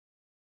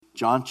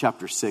John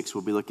chapter 6.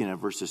 We'll be looking at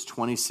verses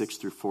 26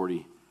 through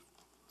 40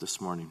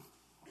 this morning.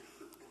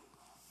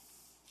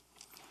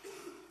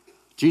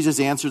 Jesus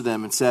answered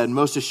them and said,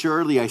 "Most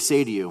assuredly I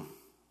say to you,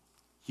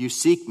 you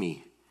seek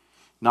me,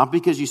 not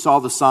because you saw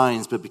the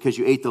signs, but because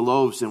you ate the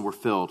loaves and were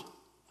filled.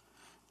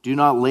 Do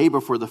not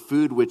labor for the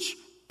food which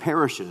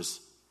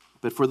perishes,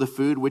 but for the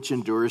food which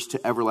endures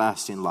to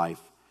everlasting life,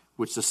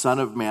 which the Son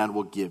of Man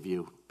will give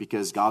you,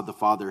 because God the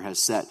Father has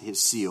set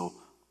his seal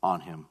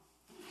on him."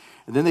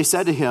 And then they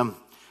said to him,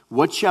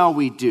 "What shall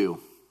we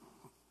do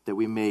that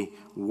we may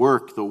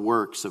work the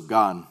works of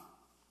God?"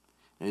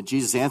 And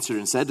Jesus answered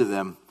and said to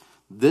them,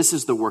 "This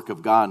is the work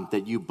of God,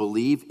 that you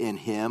believe in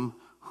him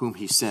whom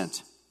he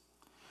sent."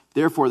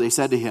 Therefore they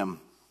said to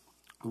him,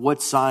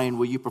 "What sign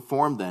will you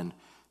perform then,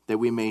 that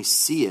we may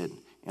see it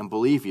and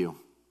believe you?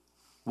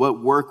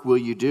 What work will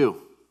you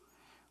do?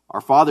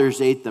 Our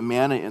fathers ate the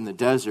manna in the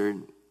desert,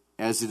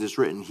 as it is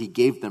written, he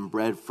gave them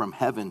bread from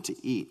heaven to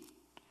eat."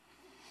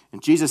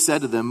 And Jesus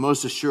said to them,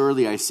 "Most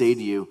assuredly I say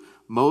to you,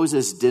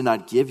 Moses did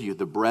not give you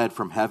the bread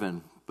from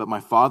heaven, but my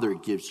Father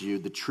gives you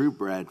the true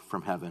bread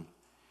from heaven.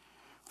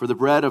 For the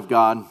bread of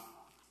God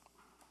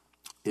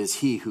is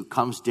he who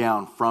comes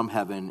down from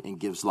heaven and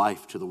gives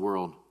life to the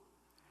world."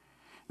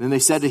 Then they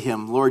said to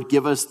him, "Lord,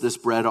 give us this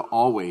bread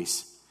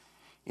always."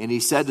 And he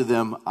said to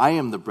them, "I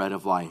am the bread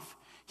of life.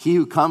 He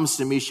who comes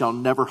to me shall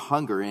never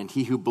hunger, and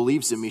he who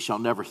believes in me shall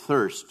never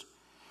thirst.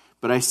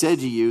 But I said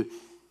to you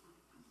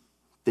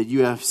that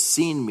you have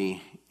seen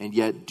me, and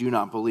yet do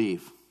not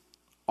believe.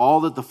 All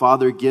that the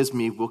Father gives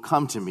me will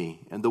come to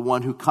me, and the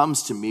one who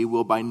comes to me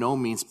will I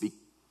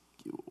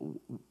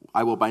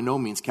will by no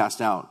means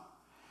cast out.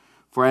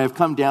 For I have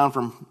come down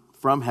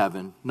from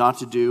heaven, not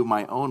to do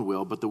my own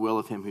will, but the will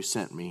of him who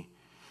sent me.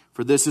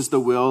 For this is the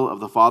will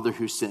of the Father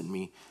who sent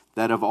me,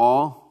 that of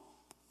all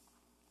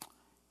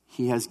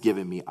he has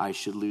given me, I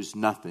should lose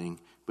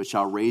nothing, but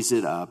shall raise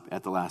it up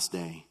at the last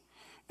day.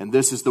 And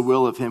this is the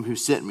will of him who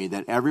sent me,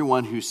 that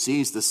everyone who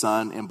sees the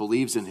Son and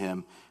believes in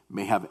him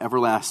may have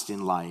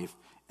everlasting life,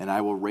 and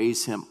I will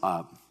raise him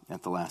up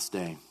at the last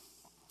day."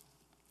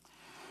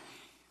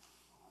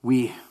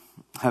 We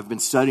have been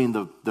studying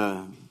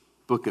the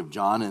book of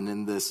John, and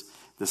in this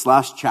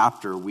last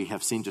chapter, we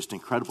have seen just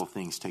incredible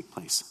things take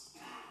place.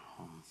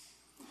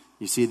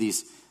 You see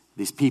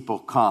these people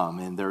come,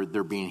 and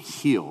they're being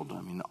healed.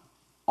 I mean,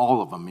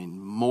 all of them,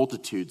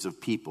 multitudes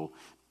of people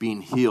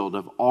being healed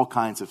of all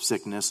kinds of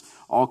sickness,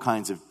 all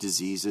kinds of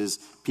diseases,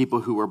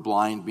 people who are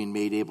blind being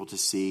made able to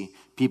see,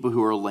 people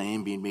who are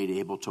lame being made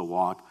able to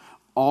walk.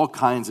 All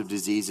kinds of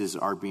diseases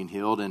are being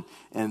healed, and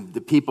the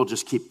people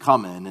just keep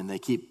coming, and they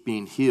keep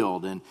being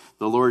healed. And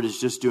the Lord is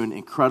just doing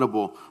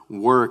incredible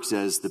works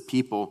as the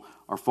people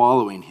are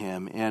following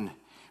him. And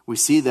we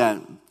see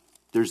that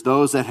there's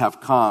those that have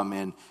come,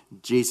 and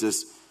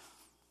Jesus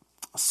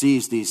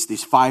sees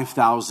these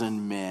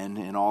 5,000 men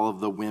and all of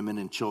the women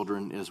and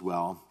children as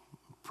well,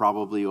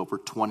 probably over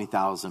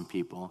 20,000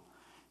 people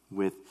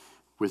with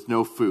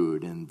no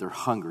food, and they're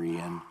hungry.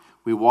 And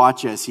we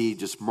watch as he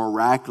just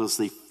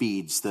miraculously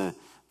feeds the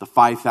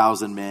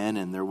 5,000 men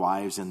and their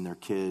wives and their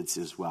kids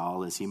as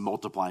well, as he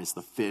multiplies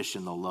the fish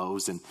and the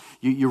loaves. And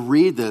you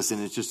read this,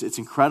 and it's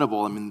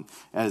incredible. I mean,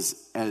 as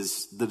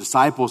the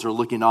disciples are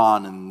looking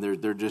on, and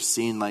they're just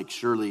seeing, like,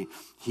 surely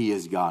he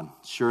is God.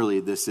 Surely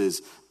this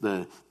is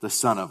the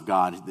Son of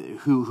God.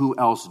 Who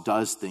else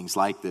does things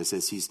like this,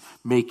 as he's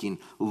making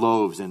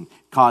loaves and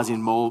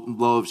causing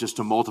loaves just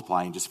to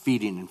multiply, and just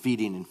feeding and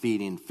feeding and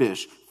feeding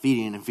fish,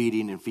 feeding and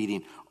feeding and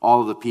feeding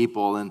all of the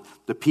people. And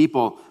the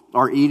people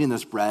are eating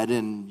this bread,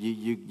 and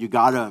you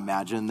got to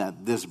imagine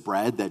that this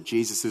bread that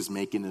Jesus is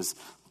making is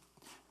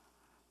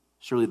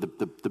surely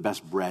the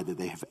best bread that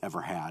they have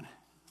ever had.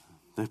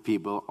 The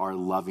people are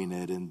loving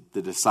it, and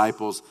the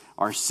disciples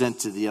are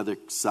sent to the other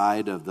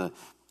side of the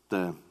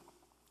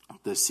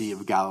Sea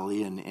of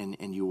Galilee,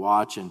 and you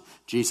watch, and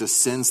Jesus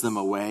sends them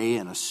away,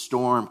 and a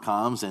storm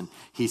comes, and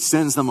he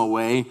sends them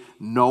away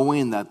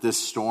knowing that this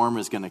storm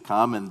is going to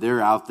come, and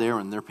they're out there,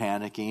 and they're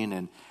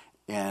panicking,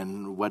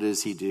 and what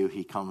does he do?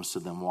 He comes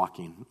to them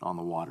walking on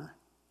the water,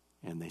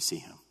 and they see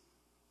him.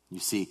 You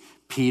see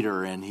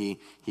Peter, and he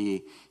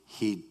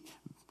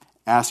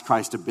asks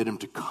Christ to bid him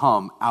to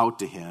come out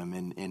to him,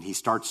 and he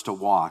starts to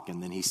walk,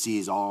 and then he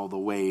sees all the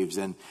waves,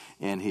 and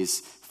his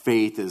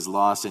faith is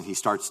lost, and he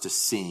starts to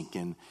sink,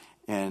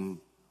 and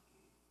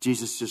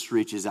Jesus just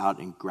reaches out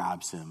and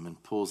grabs him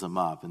and pulls him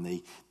up,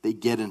 and they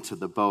get into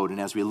the boat.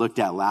 And as we looked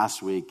at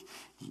last week,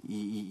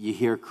 you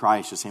hear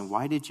Christ just saying,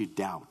 "Why did you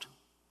doubt?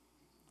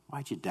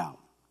 Why'd you doubt?"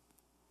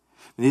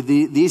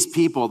 These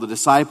people, the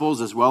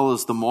disciples as well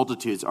as the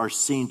multitudes, are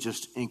seeing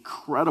just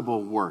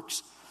incredible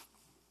works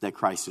that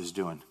Christ is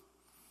doing.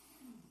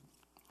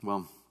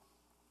 Well,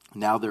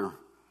 now they're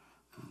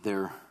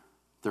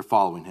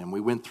following him. We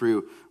went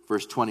through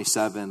verse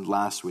 27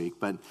 last week,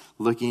 but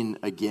looking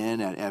again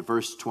at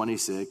verse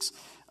 26,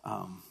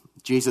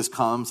 Jesus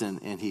comes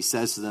and he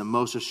says to them,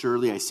 "Most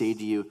assuredly I say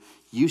to you,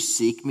 you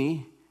seek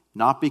me,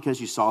 not because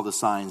you saw the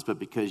signs, but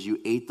because you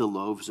ate the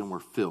loaves and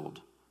were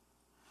filled.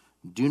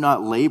 Do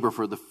not labor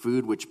for the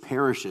food which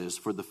perishes,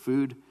 for the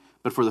food,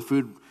 but for the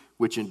food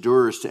which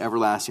endures to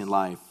everlasting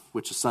life,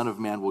 which the Son of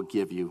Man will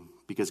give you,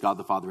 because God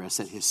the Father has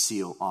set his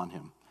seal on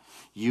him.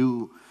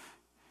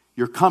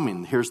 You're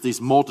coming. Here's these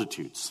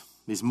multitudes.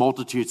 These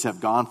multitudes have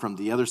gone from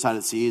the other side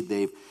of the sea.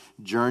 They've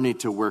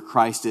journeyed to where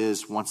Christ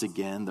is once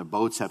again. The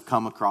boats have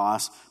come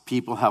across.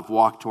 People have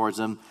walked towards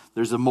him.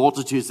 There's the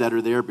multitudes that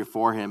are there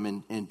before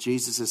him. And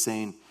Jesus is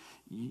saying,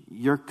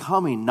 you're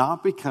coming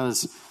not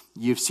because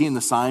you've seen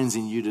the signs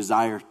and you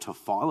desire to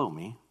follow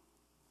me.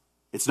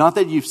 It's not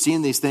that you've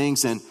seen these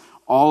things and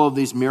all of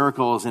these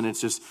miracles and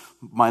it's just,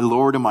 my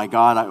Lord and my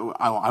God,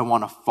 I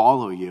want to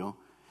follow you.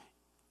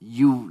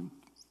 You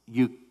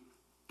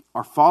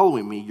are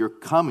following me. You're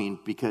coming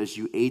because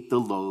you ate the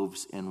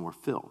loaves and were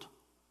filled.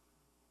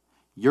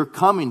 You're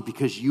coming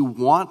because you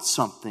want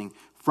something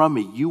from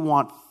me. You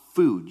want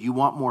food. You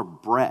want more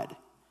bread.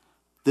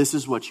 This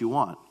is what you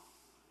want.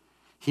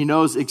 He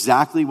knows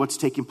exactly what's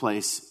taking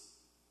place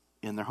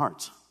in their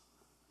hearts.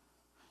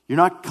 You're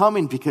not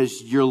coming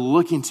because you're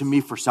looking to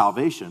me for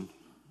salvation.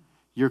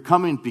 You're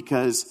coming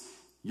because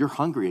you're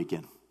hungry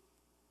again.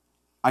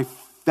 I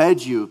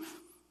fed you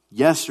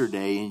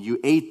yesterday and you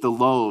ate the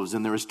loaves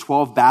and there was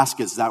 12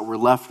 baskets that were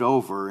left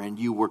over and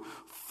you were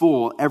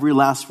full. Every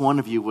last one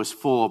of you was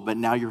full, but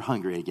now you're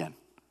hungry again.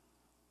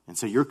 And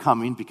so you're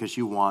coming because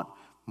you want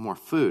more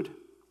food.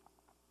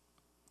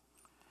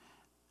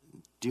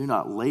 Do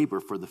not labor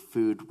for the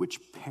food which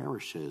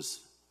perishes,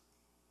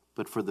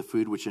 but for the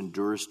food which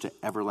endures to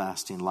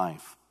everlasting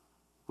life,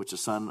 which the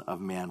Son of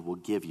Man will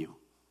give you.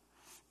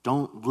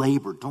 Don't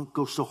labor. Don't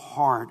go so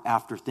hard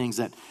after things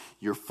that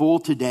you're full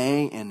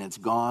today and it's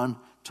gone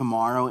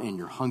tomorrow and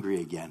you're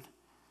hungry again.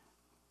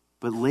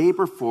 But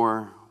labor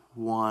for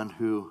one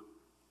who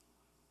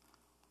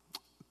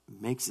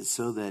makes it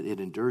so that it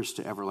endures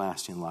to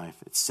everlasting life.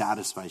 It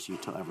satisfies you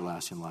to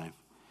everlasting life.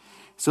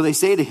 So they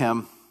say to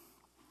him,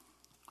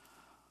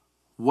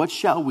 what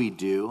shall we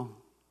do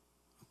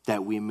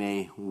that we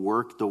may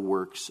work the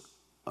works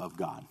of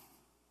God?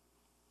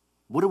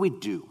 What do we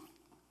do?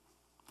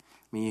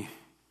 I mean,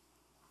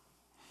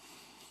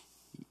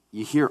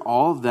 you hear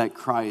all that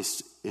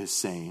Christ is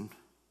saying.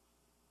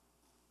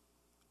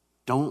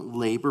 Don't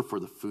labor for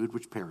the food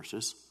which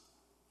perishes,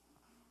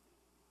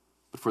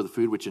 but for the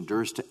food which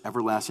endures to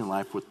everlasting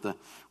life,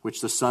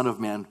 which the Son of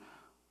Man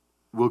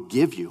will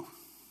give you.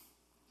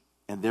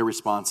 And their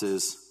response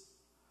is,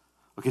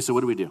 okay, so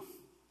what do we do?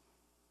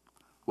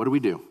 What do we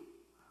do?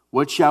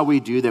 What shall we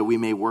do that we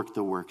may work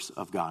the works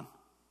of God?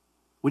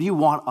 What do you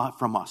want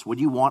from us? What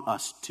do you want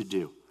us to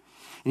do?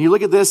 And you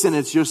look at this and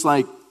it's just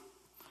like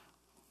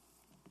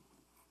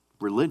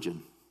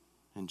religion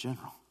in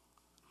general.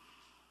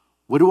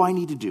 What do I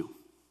need to do?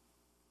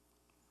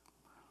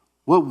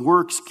 What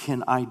works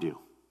can I do?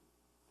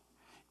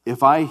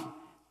 If I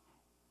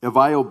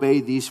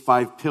obey these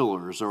 5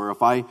 pillars, or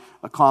if I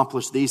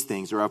accomplish these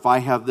things, or if I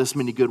have this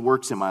many good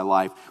works in my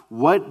life,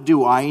 what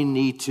do I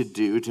need to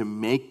do to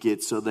make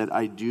it so that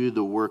I do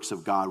the works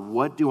of God?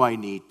 What do I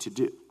need to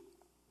do?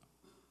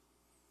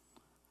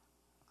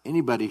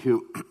 Anybody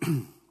who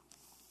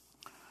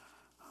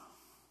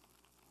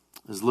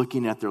is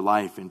looking at their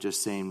life and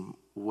just saying,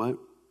 what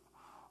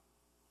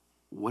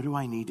do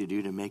I need to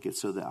do to make it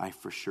so that I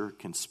for sure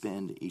can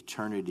spend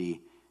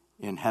eternity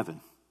in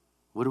heaven?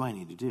 What do I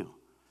need to do?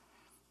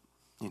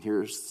 And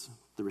here's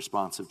the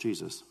response of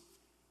Jesus.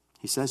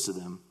 He says to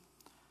them,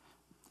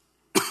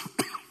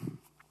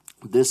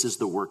 this is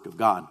the work of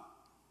God.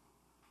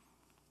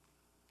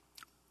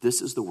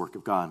 This is the work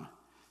of God,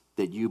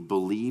 that you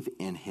believe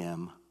in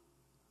him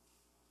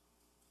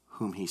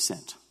whom he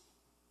sent.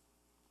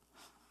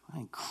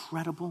 An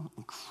incredible,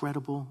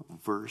 incredible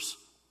verse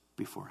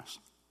before us.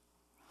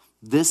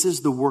 This is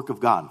the work of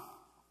God,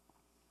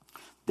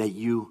 that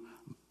you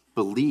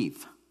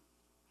believe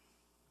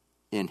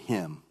in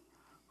him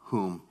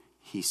whom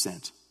he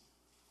sent.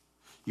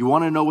 You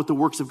want to know what the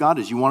works of God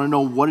is. You want to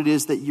know what it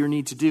is that you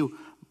need to do.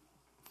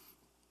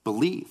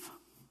 Believe.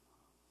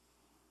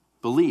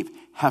 Believe.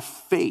 Have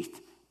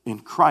faith in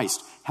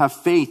Christ. Have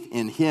faith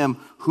in him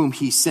whom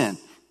he sent.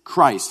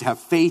 Christ. Have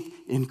faith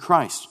in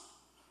Christ.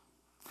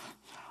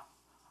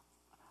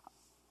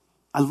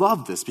 I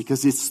love this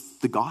because it's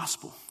the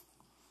gospel.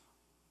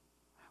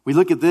 We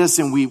look at this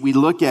and we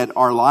look at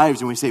our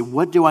lives and we say,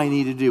 what do I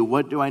need to do?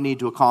 What do I need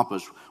to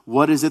accomplish?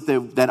 What is it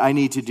that I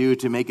need to do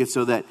to make it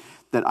so that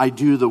I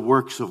do the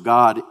works of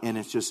God? And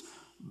it's just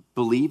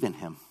believe in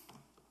him.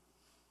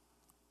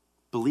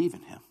 Believe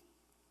in him.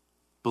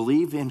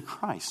 Believe in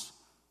Christ.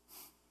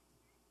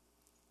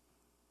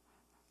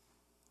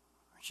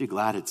 Aren't you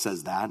glad it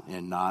says that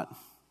and not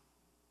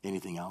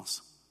anything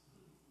else?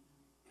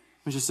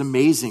 It's just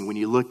amazing when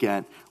you look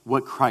at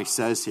what Christ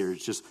says here.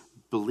 It's just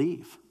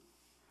believe.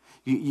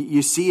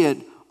 You see it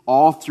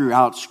all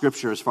throughout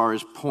Scripture as far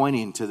as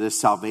pointing to this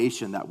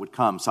salvation that would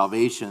come.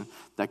 Salvation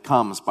that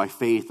comes by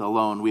faith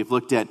alone. We've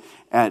looked at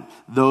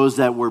those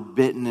that were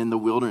bitten in the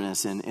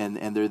wilderness and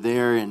they're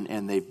there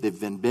and they've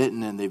been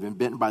bitten and they've been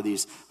bitten by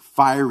these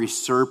fiery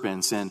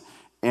serpents and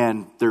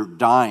they're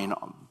dying.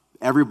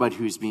 Everybody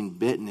who's being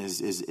bitten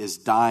is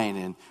dying.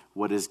 And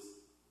what does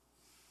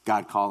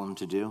God call him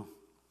to do?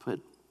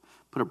 Put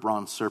a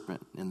bronze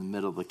serpent in the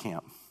middle of the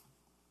camp.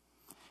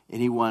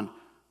 Anyone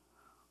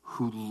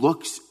who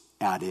looks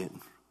at it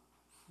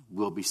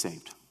will be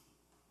saved.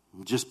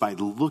 Just by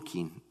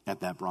looking at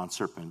that bronze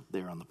serpent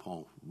there on the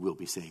pole will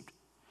be saved.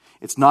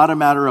 It's not a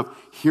matter of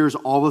here's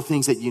all the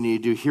things that you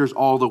need to do. Here's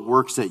all the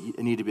works that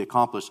need to be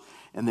accomplished.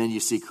 And then you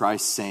see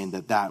Christ saying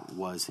that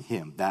was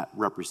him. That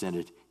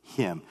represented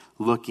him.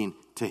 Looking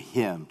to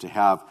him to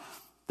have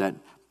that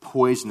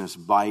poisonous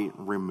bite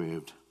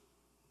removed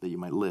that you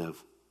might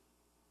live.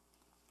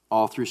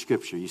 All through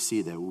Scripture you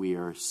see that we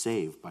are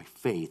saved by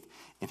faith.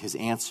 And his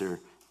answer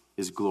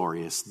is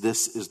glorious.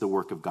 This is the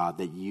work of God,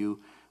 that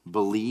you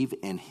believe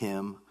in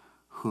him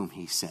whom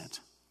he sent.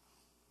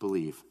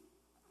 Believe.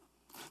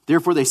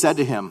 Therefore they said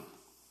to him,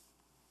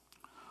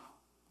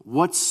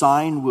 what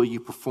sign will you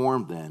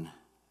perform then,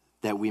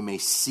 that we may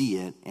see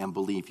it and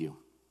believe you?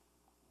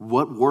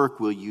 What work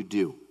will you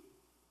do?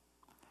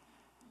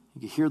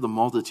 You hear the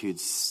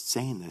multitudes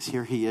saying this.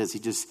 Here he is.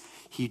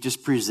 He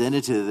just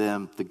presented to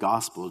them the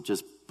gospel.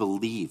 Just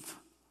believe.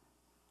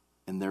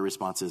 And their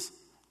response is,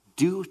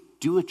 do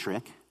a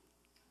trick.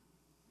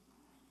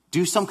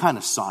 Do some kind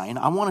of sign.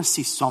 I want to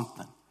see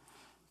something.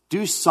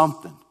 Do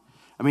something.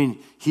 I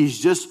mean, he's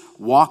just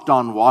walked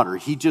on water.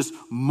 He just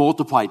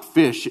multiplied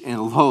fish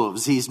and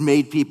loaves. He's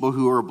made people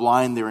who are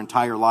blind their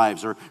entire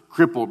lives or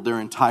crippled their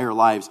entire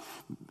lives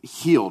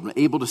healed,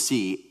 able to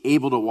see,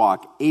 able to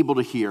walk, able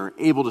to hear,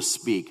 able to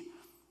speak.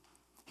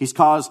 He's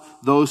caused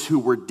those who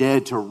were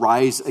dead to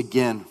rise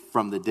again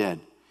from the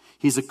dead.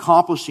 He's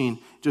accomplishing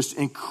just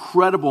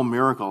incredible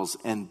miracles,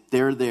 and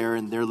they're there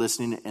and they're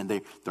listening, and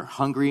they're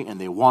hungry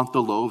and they want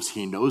the loaves.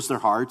 He knows their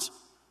hearts.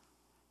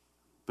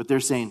 But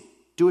they're saying,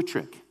 do a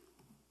trick.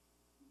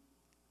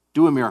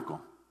 Do a miracle.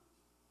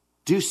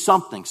 Do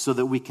something so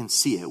that we can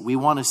see it. We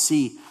want to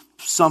see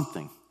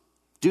something.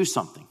 Do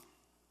something.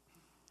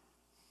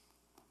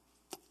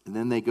 And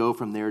then they go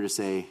from there to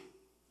say,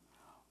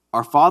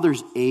 our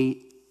fathers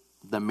ate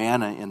the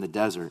manna in the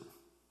desert.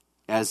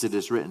 As it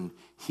is written,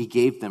 he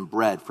gave them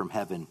bread from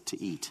heaven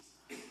to eat.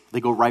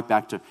 They go right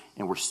back to,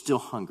 and we're still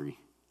hungry.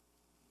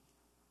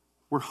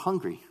 We're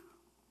hungry.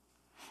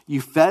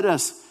 You fed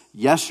us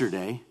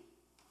yesterday.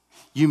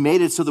 You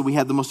made it so that we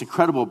had the most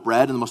incredible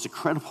bread and the most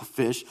incredible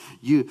fish.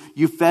 You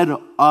fed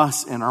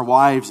us and our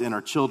wives and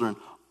our children,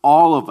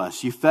 all of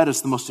us. You fed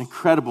us the most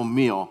incredible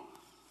meal.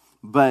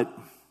 But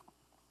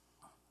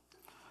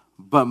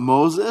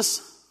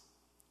Moses,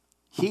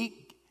 he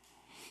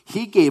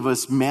gave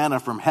us manna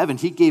from heaven.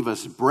 He gave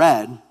us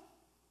bread.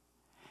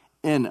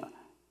 And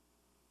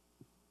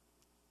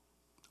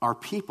our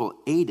people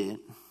ate it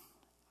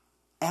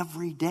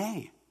every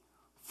day.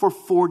 For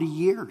 40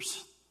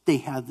 years, they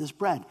had this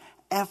bread.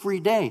 Every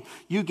day.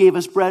 You gave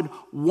us bread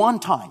one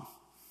time.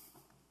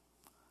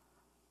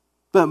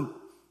 But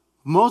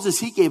Moses,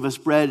 he gave us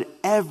bread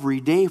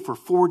every day for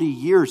 40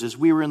 years as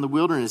we were in the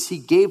wilderness. He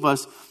gave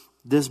us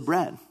this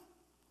bread.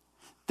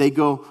 They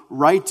go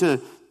right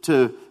to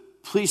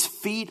please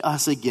feed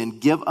us again.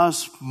 Give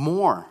us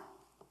more.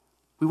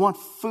 We want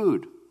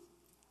food.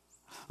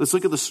 Let's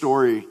look at the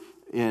story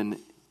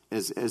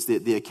as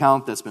the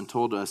account that's been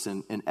told to us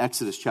in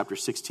Exodus chapter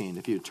 16.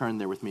 If you turn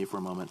there with me for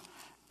a moment.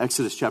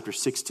 Exodus chapter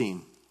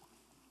 16.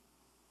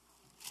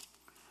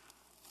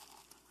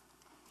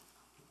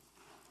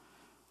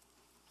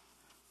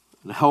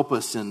 To help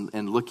us in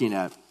looking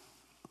at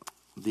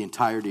the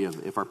entirety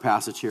of our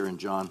passage here in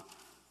John,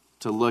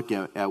 to look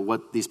at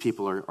what these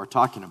people are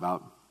talking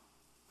about.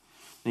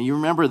 Now you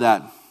remember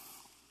that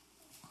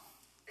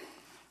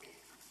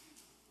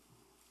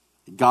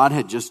God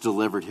had just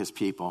delivered his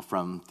people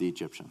from the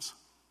Egyptians.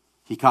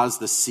 He caused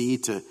the sea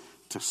to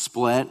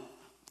split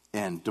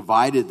and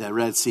divided the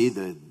Red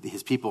Sea.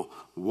 His people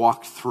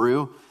walked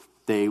through.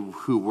 They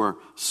who were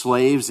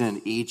slaves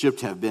in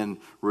Egypt have been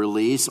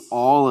released.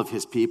 All of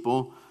his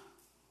people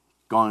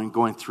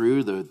going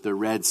through the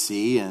Red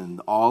Sea,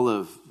 and all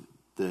of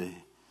the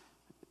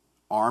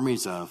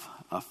armies of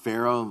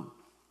Pharaoh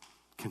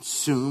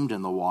consumed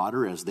in the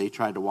water as they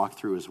tried to walk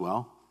through as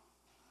well.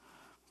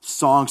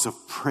 Songs of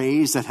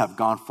praise that have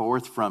gone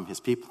forth from his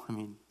people. I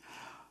mean,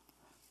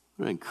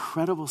 what an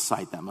incredible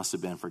sight that must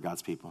have been for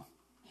God's people.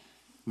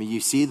 I mean,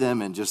 you see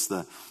them and just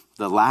the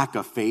lack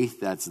of faith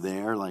that's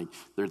there. Like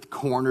they're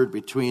cornered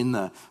between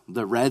the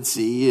Red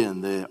Sea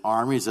and the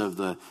armies of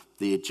the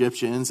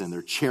Egyptians and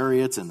their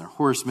chariots and their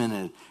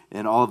horsemen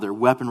and all of their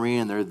weaponry.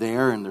 And they're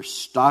there and they're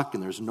stuck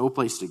and there's no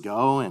place to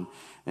go. And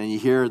you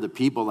hear the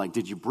people like,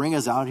 did you bring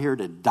us out here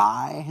to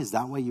die? Is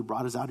that why you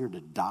brought us out here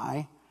to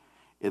die?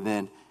 And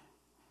then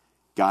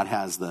God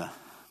has the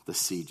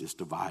sea just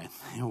divide.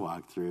 They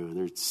walk through.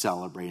 They're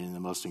celebrating in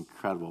the most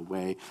incredible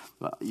way.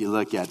 You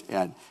look at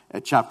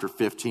chapter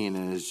 15,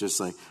 and it's just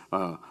like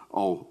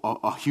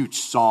a huge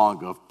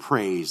song of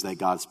praise that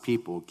God's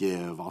people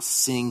give. I'll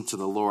sing to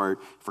the Lord,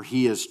 for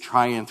he has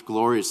triumphed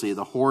gloriously.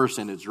 The horse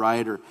and its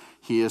rider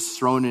he has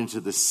thrown into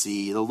the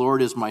sea. The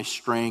Lord is my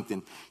strength,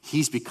 and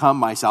he's become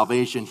my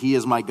salvation. He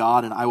is my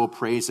God, and I will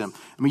praise him.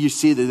 I mean, you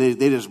see that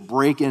they just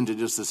break into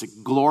just this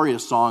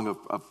glorious song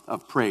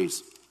of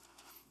praise.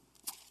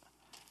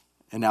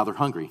 And now they're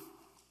hungry.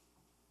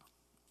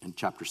 In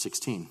chapter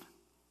 16.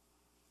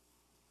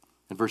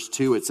 In verse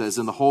 2 it says,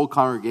 "And the whole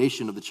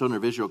congregation of the children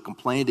of Israel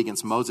complained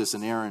against Moses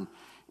and Aaron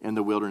in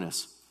the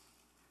wilderness.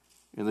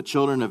 And the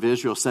children of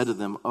Israel said to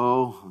them,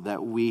 'Oh,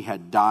 that we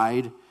had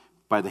died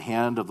by the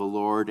hand of the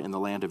Lord in the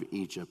land of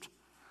Egypt,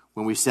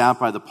 when we sat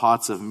by the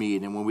pots of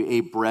meat and when we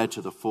ate bread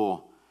to the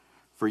full.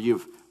 For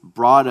you've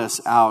brought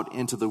us out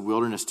into the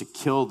wilderness to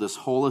kill this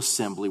whole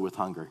assembly with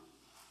hunger.'"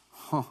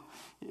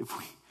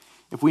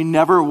 If we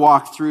never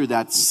walked through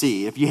that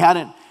sea, if you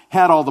hadn't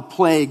had all the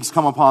plagues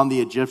come upon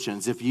the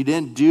Egyptians, if you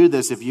didn't do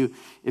this, if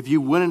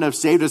you wouldn't have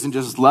saved us and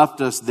just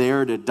left us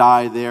there to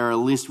die there, at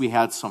least we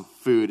had some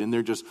food. And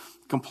they're just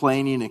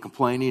complaining and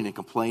complaining and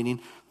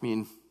complaining. I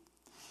mean,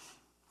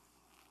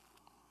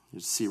 you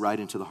see right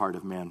into the heart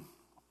of man.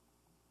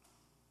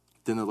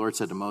 Then the Lord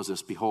said to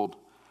Moses, "Behold,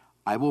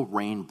 I will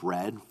rain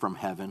bread from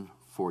heaven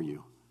for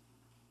you.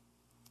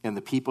 And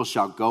the people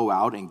shall go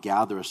out and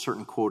gather a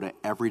certain quota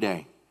every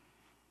day,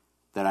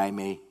 that I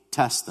may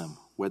test them,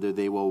 whether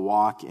they will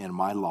walk in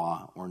my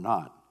law or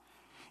not.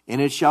 And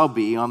it shall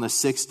be on the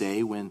 6th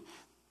day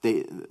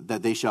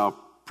that they shall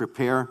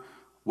prepare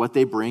what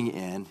they bring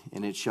in,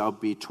 and it shall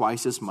be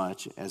twice as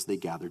much as they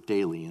gather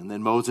daily." And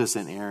then Moses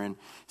and Aaron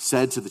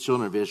said to the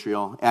children of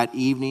Israel, "At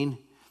evening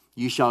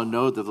you shall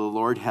know that the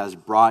Lord has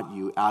brought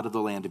you out of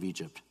the land of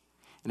Egypt.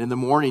 And in the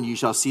morning you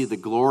shall see the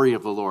glory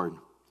of the Lord.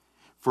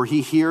 For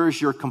he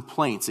hears your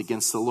complaints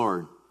against the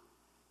Lord.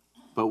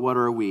 But what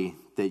are we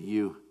that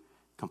you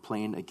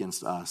complain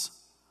against us?"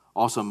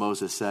 Also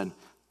Moses said,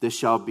 "This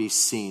shall be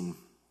seen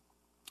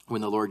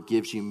when the Lord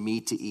gives you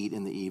meat to eat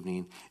in the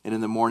evening, and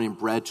in the morning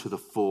bread to the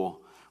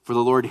full. For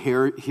the Lord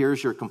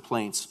hears your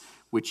complaints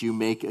which you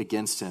make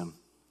against him.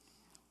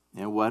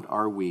 And what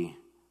are we?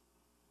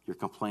 Your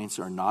complaints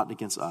are not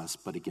against us,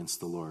 but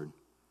against the Lord."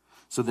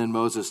 So then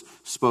Moses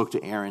spoke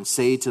to Aaron,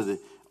 "Say to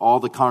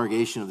all the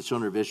congregation of the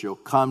children of Israel,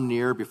 'Come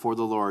near before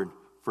the Lord,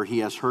 for he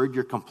has heard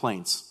your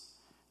complaints.'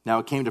 Now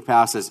it came to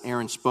pass, as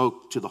Aaron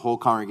spoke to the whole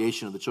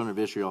congregation of the children of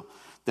Israel,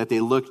 that they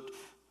looked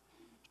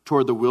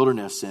toward the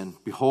wilderness, and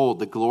behold,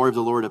 the glory of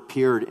the Lord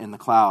appeared in the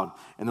cloud.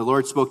 And the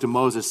Lord spoke to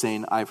Moses,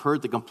 saying, 'I've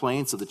heard the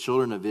complaints of the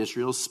children of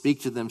Israel.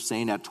 Speak to them,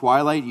 saying, At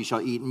twilight you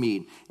shall eat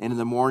meat, and in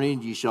the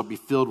morning you shall be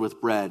filled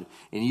with bread,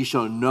 and you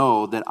shall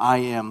know that I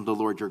am the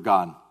Lord your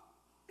God.'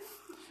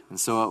 And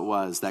so it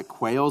was that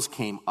quails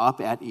came up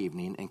at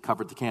evening and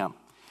covered the camp.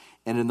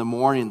 And in the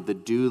morning the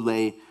dew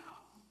lay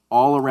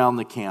all around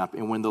the camp.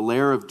 And when the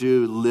layer of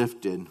dew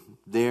lifted,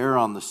 there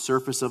on the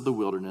surface of the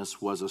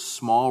wilderness was a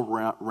small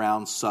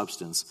round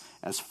substance,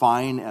 as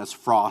fine as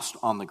frost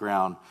on the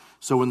ground.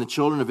 So when the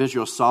children of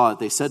Israel saw it,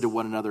 they said to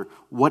one another,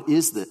 'What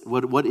is it?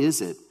 What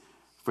is it?'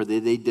 For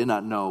they did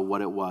not know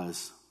what it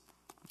was.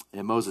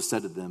 And Moses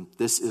said to them,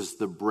 'This is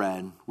the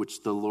bread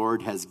which the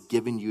Lord has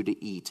given you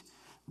to eat.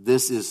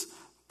 This is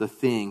the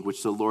thing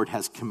which the Lord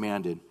has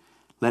commanded.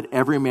 Let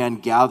every man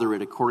gather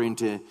it according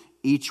to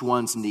each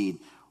one's need,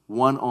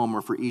 1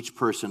 omer for each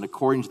person,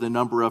 according to the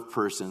number of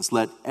persons.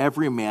 Let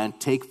every man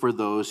take for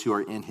those who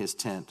are in his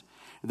tent.'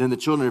 And then the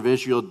children of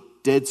Israel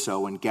did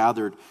so and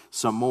gathered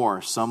some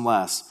more, some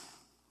less.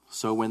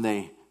 So when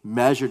they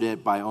measured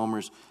it by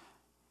omers,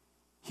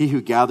 he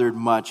who gathered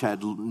much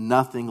had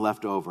nothing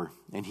left over,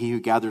 and he who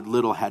gathered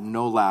little had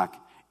no lack.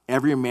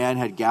 Every man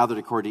had gathered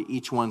according to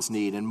each one's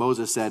need. And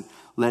Moses said,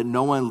 'Let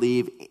no one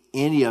leave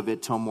any of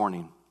it till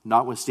morning.'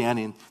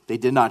 Notwithstanding, they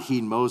did not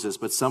heed Moses,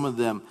 but some of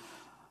them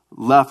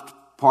left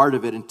part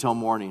of it until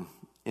morning,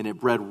 and it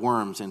bred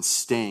worms and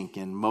stank,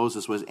 and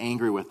Moses was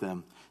angry with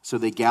them. So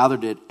they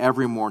gathered it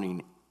every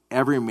morning,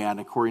 every man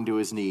according to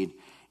his need,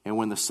 and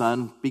when the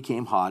sun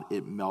became hot,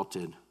 it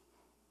melted.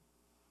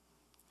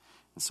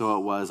 And so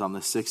it was on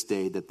the 6th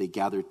day that they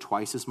gathered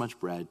twice as much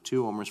bread,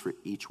 2 omers for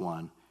each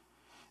one.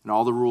 And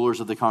all the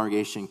rulers of the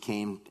congregation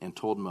came and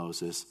told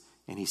Moses,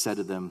 and he said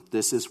to them,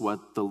 'This is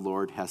what the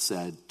Lord has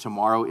said.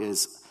 Tomorrow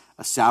is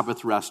a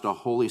Sabbath rest, a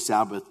holy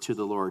Sabbath to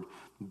the Lord.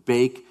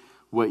 Bake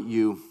what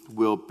you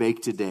will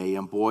bake today,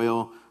 and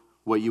boil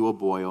what you will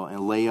boil,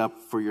 and lay up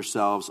for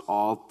yourselves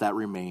all that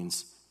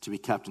remains to be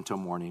kept until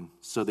morning.'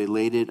 So they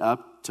laid it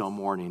up till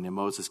morning, and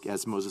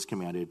as Moses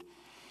commanded,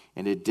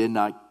 and it did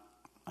not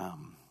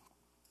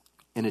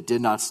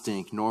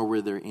stink, nor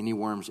were there any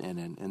worms in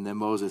it. And then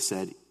Moses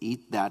said,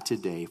 'Eat that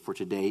today, for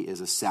today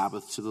is a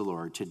Sabbath to the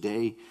Lord.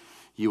 Today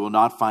you will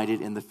not find it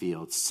in the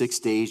field. 6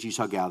 days you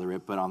shall gather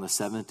it, but on the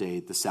 7th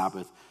day, the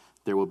Sabbath,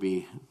 there will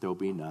be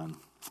none.'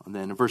 And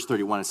then in verse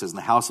 31 it says, 'And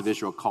the house of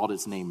Israel called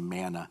its name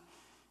manna,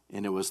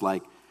 and it was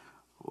like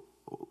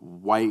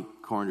white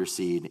corn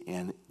seed,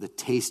 and the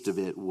taste of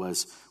it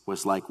was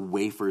like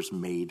wafers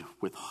made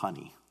with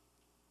honey.'"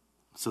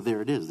 So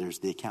there it is. There's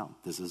the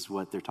account. This is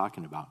what they're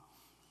talking about.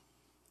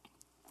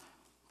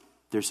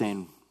 They're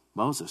saying,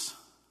 "Moses,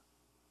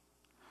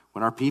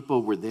 when our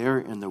people were there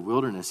in the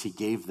wilderness, he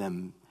gave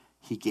them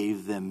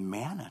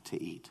manna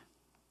to eat."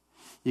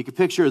 You can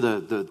picture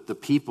the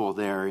people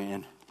there,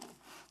 and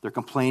they're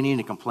complaining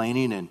and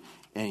complaining,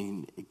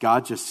 and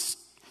God just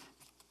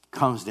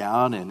comes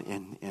down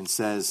and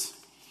says,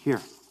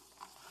 "Here,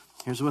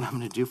 here's what I'm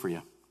going to do for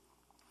you.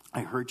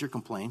 I heard your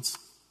complaints,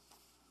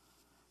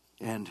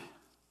 and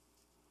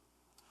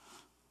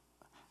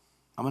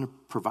I'm going to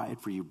provide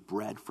for you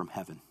bread from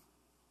heaven.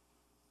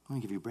 I'm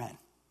going to give you bread.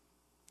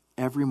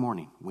 Every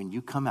morning when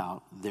you come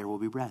out, there will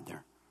be bread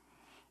there.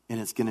 And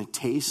it's going to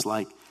taste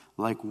like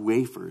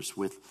wafers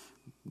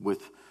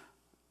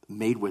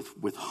made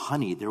with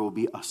honey. There will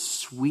be a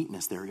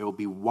sweetness there. It will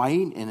be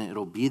white and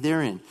it'll be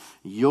there, and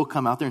you'll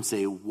come out there and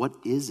say, what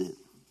is it?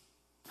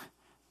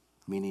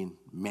 Meaning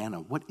manna.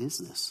 What is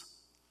this?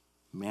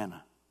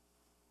 Manna.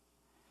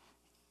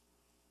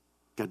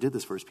 God did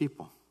this for his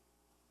people.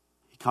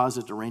 He caused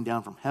it to rain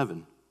down from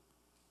heaven.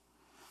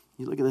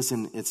 You look at this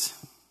and it's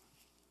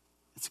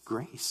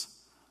grace.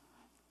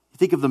 You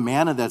think of the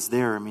manna that's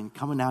there. I mean,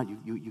 coming out,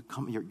 you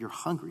come, you're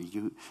hungry.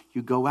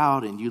 You go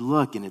out and you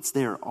look, and it's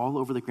there all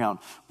over the ground.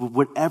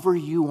 Whatever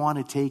you want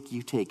to take,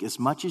 you take. As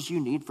much as you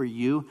need for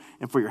you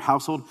and for your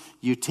household,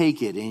 you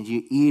take it and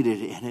you eat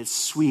it, and it's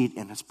sweet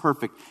and it's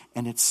perfect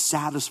and it's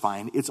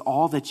satisfying. It's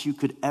all that you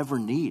could ever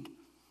need.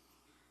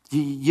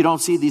 You don't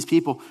see these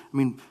people, I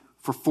mean,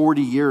 for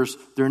 40 years,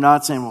 they're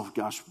not saying, well,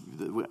 gosh,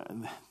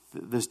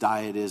 this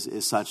diet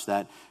is such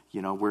that,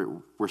 you know,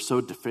 we're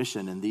so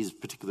deficient in these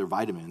particular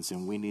vitamins,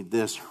 and we need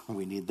this, or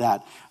we need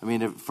that. I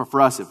mean,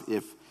 for us,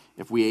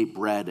 if we ate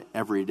bread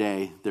every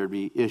day, there'd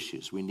be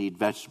issues. We need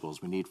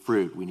vegetables, we need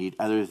fruit, we need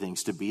other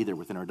things to be there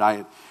within our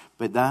diet.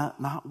 But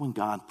not when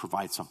God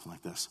provides something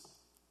like this.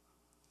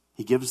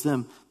 He gives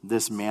them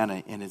this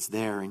manna, and it's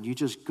there, and you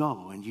just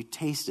go and you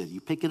taste it. You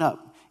pick it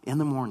up in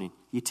the morning,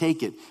 you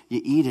take it, you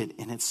eat it,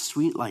 and it's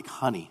sweet like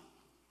honey.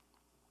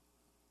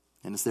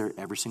 And it's there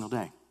every single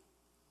day.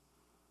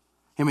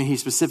 I mean, he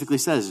specifically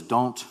says,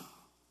 don't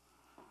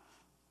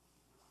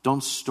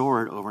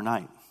store it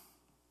overnight.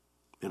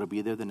 It'll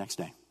be there the next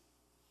day.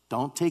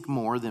 Don't take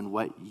more than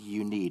what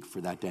you need for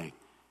that day.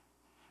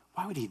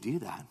 Why would he do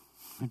that?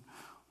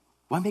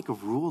 Why make a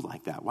rule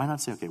like that? Why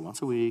not say, okay,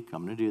 once a week,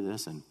 I'm going to do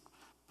this and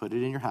put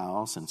it in your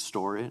house and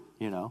store it,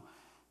 you know?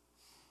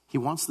 He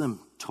wants them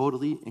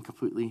totally and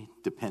completely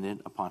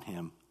dependent upon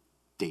him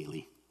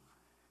daily.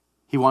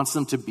 He wants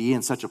them to be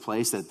in such a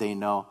place that they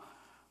know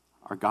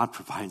our God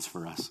provides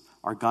for us.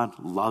 Our God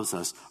loves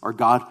us. Our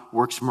God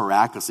works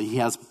miraculously. He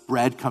has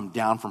bread come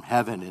down from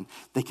heaven, and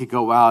they could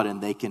go out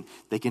and they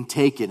can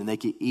take it and they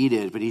can eat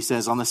it. But he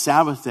says on the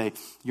Sabbath day,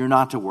 you're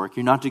not to work.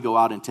 You're not to go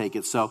out and take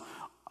it. So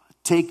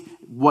take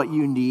what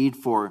you need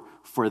for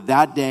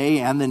that day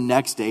and the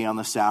next day on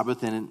the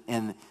Sabbath,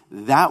 and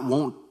that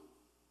won't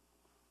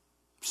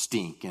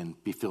stink and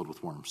be filled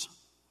with worms.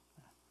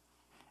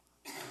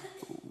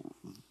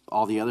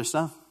 All the other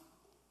stuff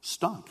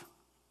stunk,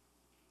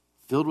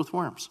 filled with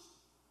worms.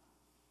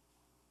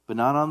 But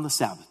not on the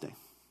Sabbath day.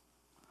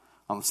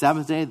 On the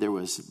Sabbath day, there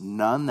was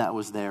none that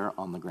was there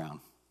on the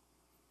ground.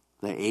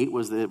 The 8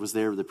 was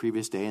there the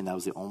previous day, and that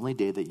was the only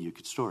day that you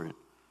could store it.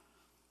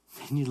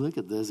 And you look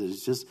at this,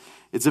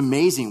 it's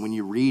amazing when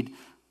you read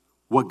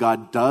what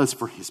God does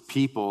for his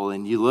people,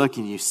 and you look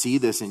and you see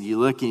this, and you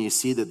look and you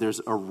see that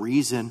there's a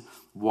reason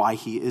why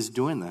he is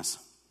doing this.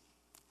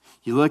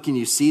 You look and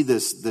you see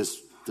this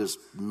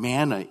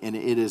manna, and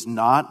it is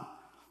not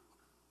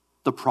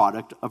the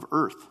product of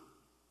earth.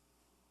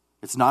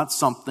 It's not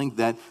something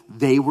that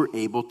they were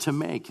able to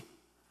make.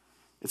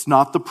 It's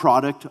not the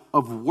product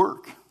of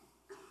work.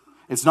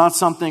 It's not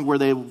something where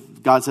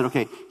God said,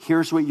 okay,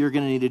 here's what you're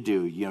going to need to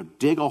do. You know,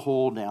 dig a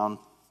hole down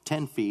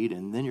 10 feet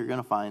and then you're going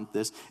to find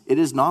this. It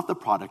is not the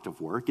product of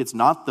work. It's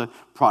not the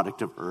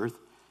product of earth.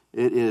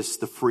 It is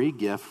the free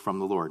gift from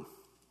the Lord.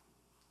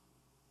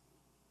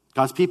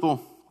 God's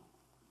people,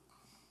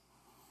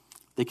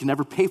 they can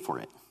never pay for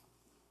it.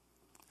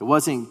 It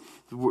wasn't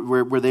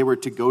where they were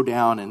to go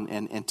down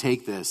and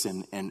take this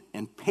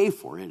and pay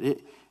for it.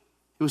 It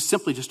was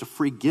simply just a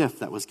free gift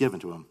that was given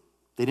to them.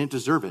 They didn't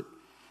deserve it.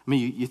 I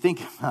mean, you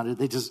think about it,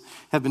 they just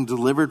have been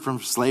delivered from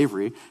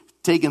slavery,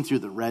 taken through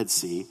the Red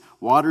Sea,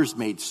 water's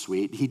made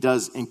sweet. He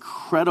does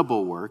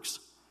incredible works,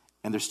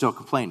 and they're still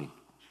complaining.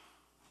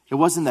 It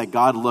wasn't that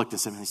God looked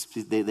and said,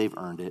 they've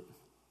earned it.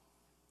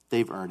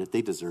 They've earned it.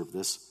 They deserve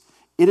this.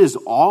 It is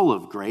all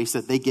of grace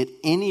that they get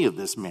any of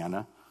this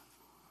manna.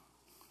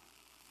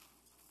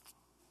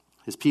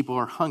 His people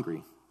are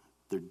hungry.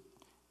 They're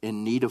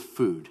in need of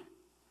food.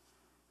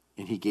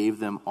 And he gave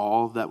them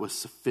all that was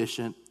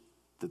sufficient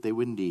that they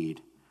would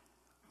need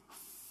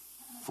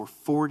for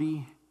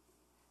 40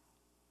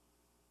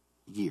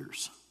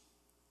 years.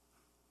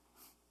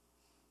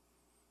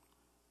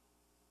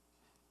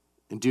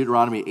 In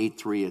Deuteronomy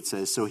 8:3 it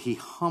says, so he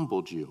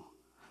humbled you,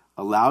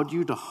 allowed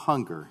you to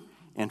hunger,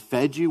 and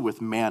fed you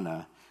with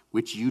manna,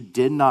 which you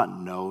did not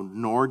know,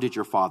 nor did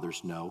your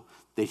fathers know,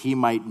 that he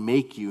might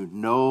make you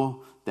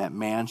know that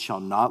man shall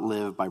not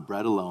live by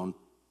bread alone,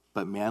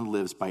 but man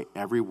lives by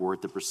every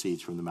word that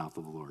proceeds from the mouth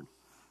of the Lord.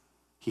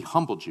 He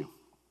humbled you.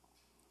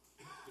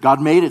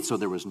 God made it so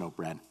there was no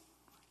bread.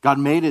 God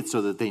made it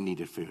so that they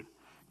needed food.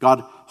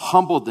 God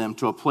humbled them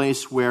to a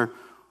place where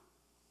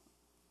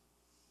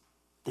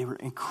they were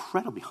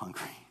incredibly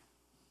hungry,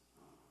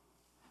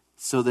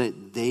 so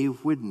that they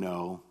would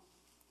know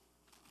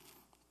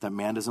that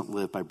man doesn't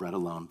live by bread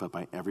alone, but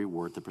by every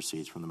word that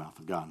proceeds from the mouth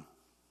of God.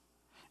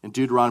 In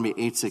Deuteronomy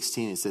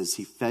 8:16, it says,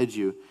 he fed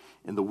you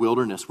in the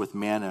wilderness with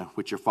manna,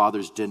 which your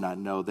fathers did not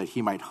know, that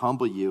he might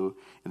humble you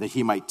and that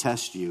he might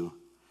test you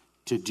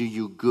to do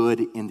you good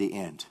in the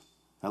end.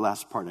 That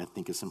last part I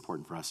think is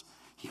important for us.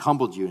 He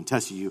humbled you and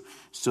tested you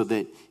so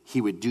that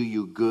he would do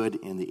you good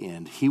in the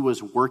end. He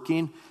was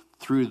working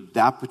through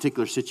that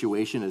particular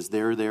situation as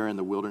they're there in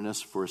the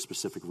wilderness for a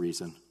specific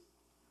reason.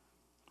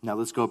 Now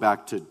let's go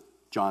back to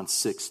John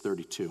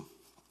 6:32.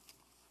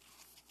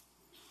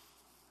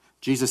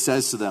 Jesus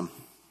says to them,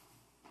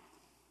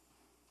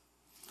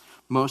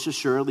 most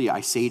assuredly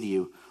I say to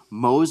you,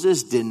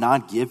 Moses did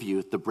not give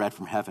you the bread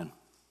from heaven,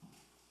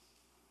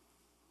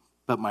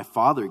 but my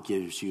Father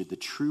gives you the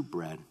true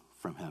bread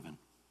from heaven.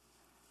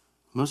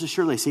 Most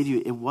assuredly I say to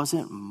you, it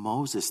wasn't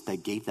Moses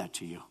that gave that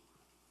to you.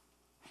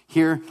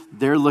 Here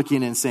they're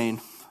looking and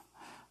saying,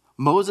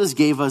 Moses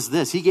gave us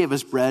this. He gave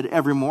us bread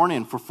every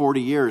morning for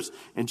 40 years.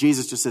 And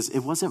Jesus just says, it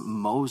wasn't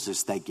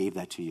Moses that gave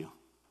that to you.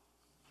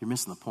 You're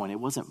missing the point. It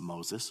wasn't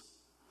Moses.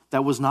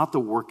 That was not the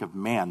work of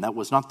man. That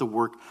was not the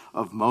work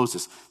of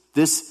Moses.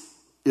 This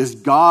is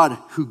God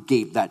who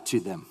gave that to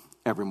them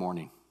every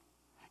morning.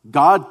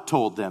 God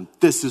told them,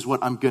 this is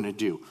what I'm going to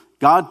do.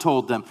 God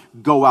told them,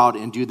 go out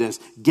and do this.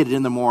 Get it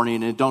in the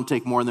morning and don't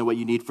take more than what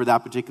you need for that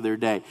particular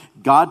day.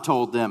 God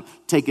told them,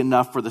 take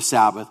enough for the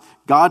Sabbath.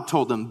 God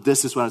told them,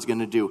 this is what I was going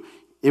to do.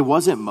 It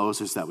wasn't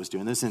Moses that was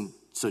doing this. And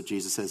so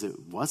Jesus says, it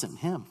wasn't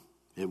him.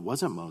 It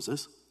wasn't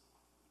Moses.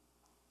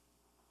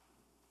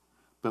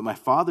 But my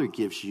Father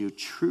gives you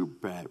true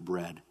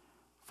bread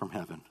from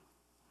heaven.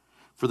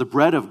 For the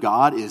bread of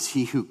God is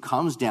he who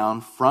comes down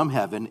from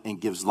heaven and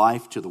gives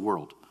life to the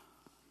world.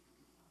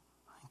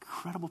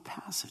 Incredible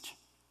passage.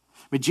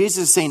 But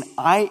Jesus is saying,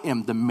 I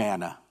am the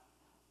manna.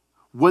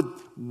 What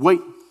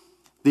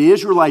the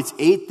Israelites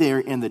ate there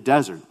in the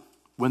desert,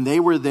 when they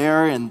were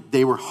there and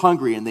they were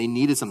hungry and they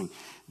needed something,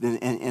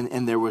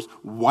 and there was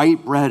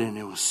white bread and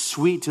it was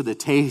sweet to the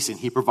taste, and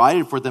he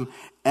provided for them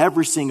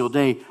every single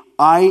day.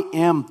 I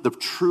am the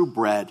true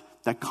bread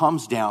that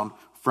comes down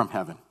from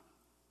heaven.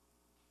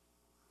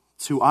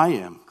 It's who I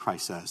am,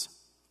 Christ says.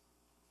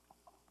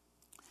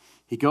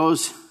 He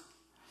goes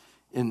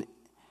and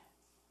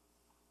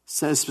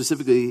says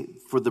specifically,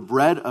 for the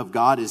bread of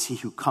God is he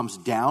who comes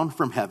down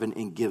from heaven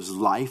and gives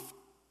life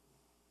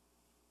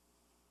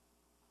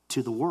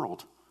to the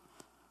world.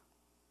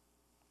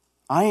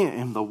 I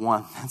am the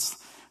one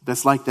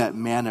that's like that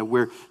manna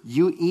where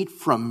you eat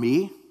from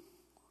me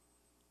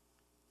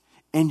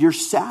and you're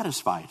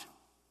satisfied.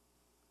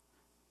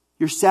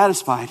 You're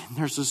satisfied, and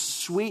there's a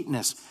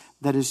sweetness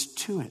that is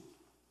to it.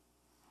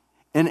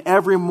 And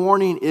every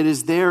morning it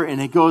is there,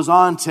 and it goes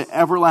on to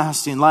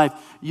everlasting life.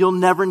 You'll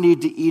never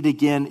need to eat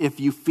again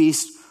if you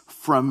feast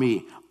from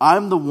me.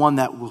 I'm the one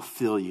that will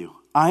fill you.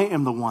 I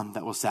am the one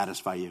that will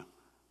satisfy you.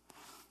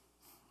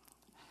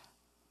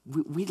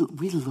 We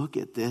look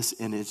at this,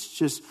 and it's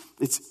just,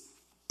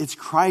 it's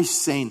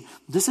Christ saying,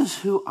 this is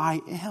who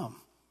I am.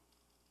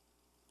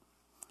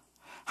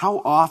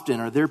 How often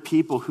are there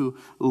people who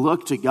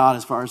look to God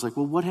as far as like,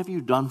 well, what have you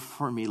done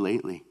for me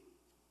lately?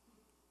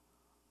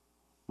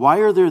 Why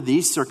are there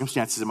these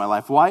circumstances in my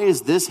life? Why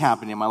is this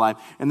happening in my life?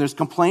 And there's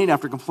complaint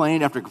after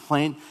complaint after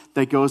complaint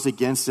that goes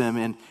against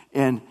him.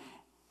 And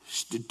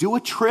do a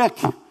trick.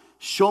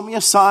 Show me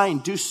a sign.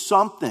 Do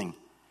something.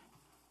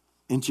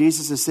 And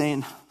Jesus is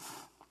saying,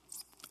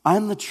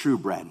 I'm the true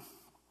bread.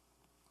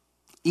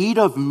 Eat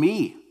of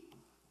me.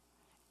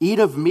 Eat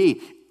of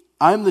me.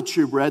 I'm the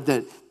true bread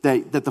that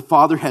the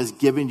Father has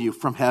given you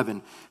from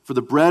heaven. For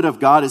the bread of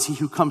God is he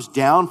who comes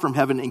down from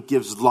heaven and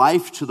gives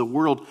life to the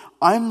world.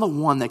 I'm the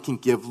one that can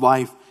give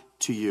life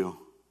to you.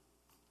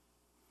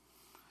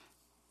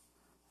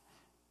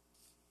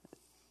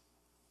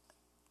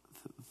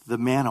 The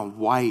manna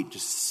white,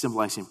 just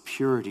symbolizing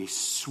purity,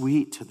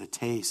 sweet to the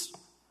taste.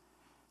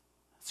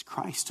 It's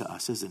Christ to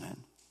us, isn't it?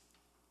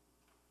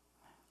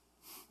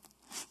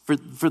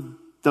 For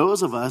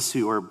those of us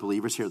who are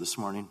believers here this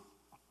morning,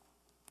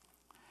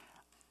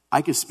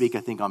 I could speak,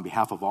 I think, on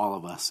behalf of all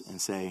of us and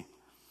say,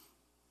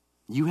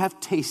 you have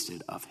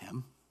tasted of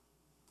him.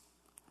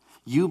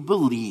 You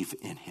believe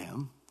in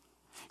him.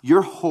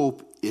 Your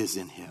hope is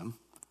in him.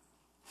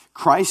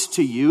 Christ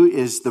to you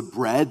is the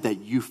bread that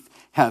you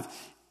have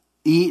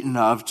eaten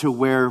of to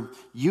where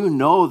you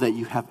know that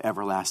you have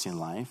everlasting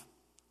life.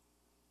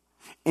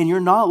 And you're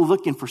not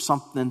looking for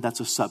something that's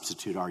a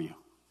substitute, are you?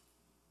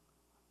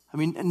 I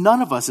mean,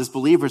 none of us as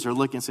believers are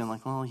looking and saying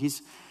like, well,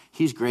 he's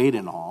great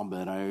and all,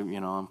 but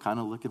I'm kind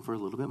of looking for a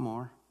little bit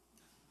more.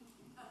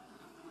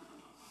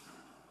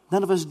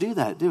 None of us do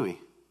that, do we?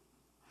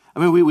 I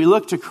mean, we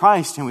look to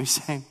Christ and we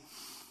say,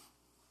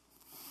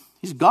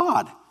 he's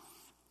God.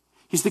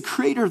 He's the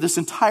creator of this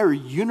entire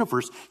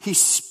universe. He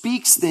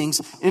speaks things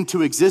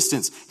into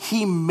existence.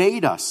 He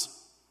made us.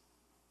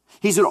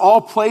 He's at all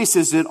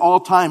places at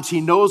all times.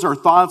 He knows our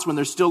thoughts when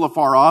they're still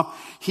afar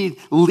off. He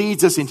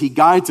leads us and he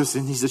guides us,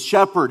 and he's a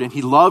shepherd, and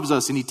he loves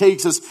us, and he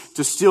takes us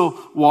to still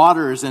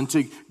waters and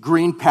to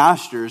green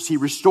pastures. He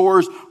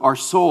restores our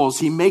souls.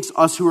 He makes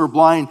us who are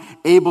blind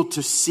able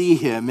to see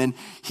him, and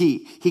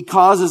he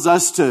causes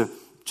us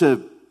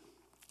to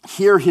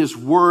hear his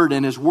word,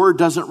 and his word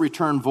doesn't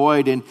return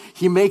void, and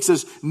he makes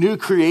us new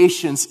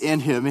creations in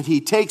him, and he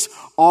takes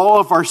all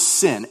of our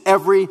sin,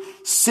 every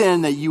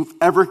sin that you've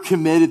ever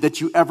committed, that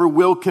you ever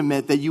will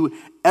commit, that you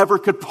ever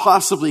could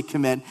possibly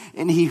commit,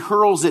 and he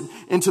hurls it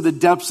into the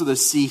depths of the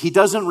sea. He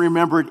doesn't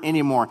remember it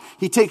anymore.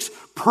 He takes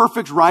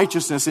perfect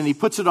righteousness and he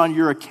puts it on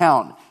your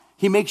account.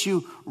 He makes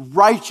you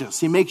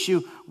righteous. He makes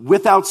you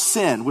without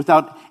sin,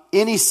 without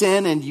any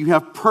sin, and you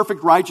have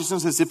perfect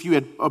righteousness as if you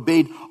had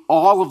obeyed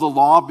all of the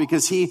law,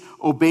 because he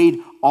obeyed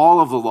all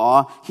of the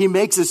law. He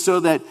makes it so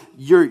that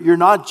you're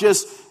not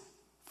just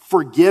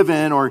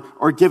forgiven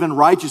or given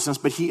righteousness,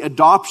 but he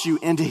adopts you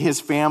into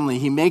his family.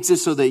 He makes it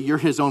so that you're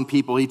his own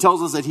people. He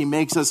tells us that he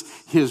makes us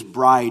his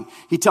bride.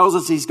 He tells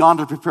us he's gone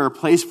to prepare a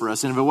place for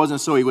us, and if it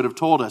wasn't so, he would have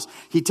told us.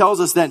 He tells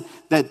us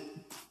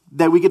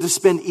that we get to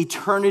spend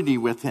eternity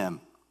with him.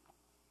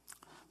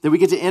 That we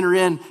get to enter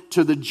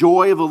into the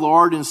joy of the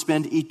Lord and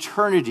spend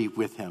eternity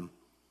with him.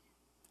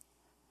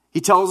 He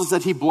tells us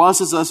that he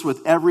blesses us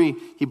with every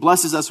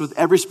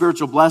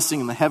spiritual blessing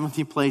in the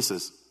heavenly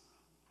places.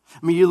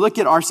 I mean, you look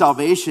at our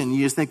salvation,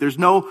 you just think there's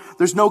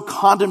no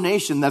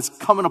condemnation that's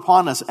coming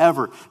upon us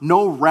ever.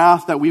 No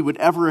wrath that we would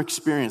ever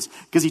experience,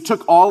 because he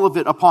took all of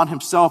it upon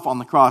himself on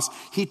the cross.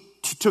 He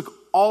took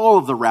all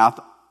of the wrath,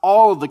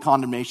 all of the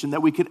condemnation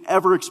that we could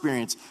ever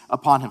experience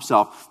upon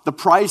himself. The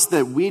price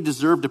that we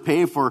deserve to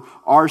pay for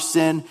our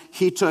sin,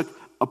 he took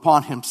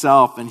upon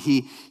himself, and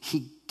he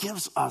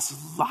gives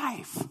us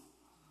life,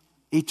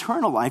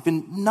 eternal life.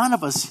 And none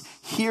of us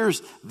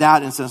hears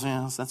that and says,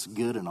 that's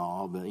good and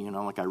all, but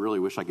like I really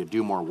wish I could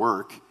do more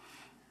work.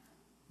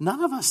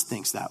 None of us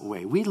thinks that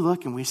way. We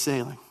look and we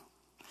say, like,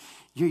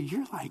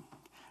 you're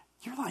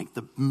like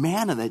the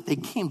manna that they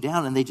came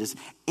down and they just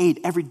ate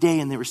every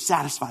day, and they were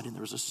satisfied, and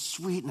there was a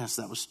sweetness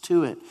that was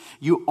to it.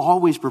 You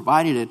always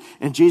provided it.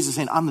 And Jesus is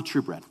saying, I'm the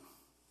true bread.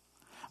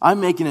 I'm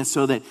making it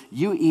so that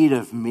you eat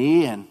of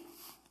me, and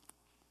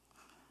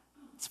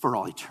it's for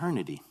all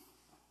eternity.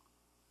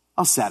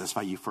 I'll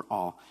satisfy you for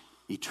all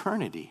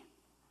eternity.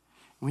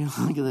 We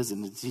look at this,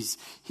 and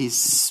he's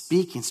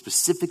speaking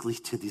specifically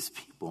to these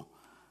people.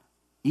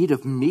 Eat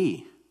of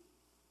me.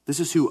 This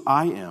is who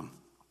I am.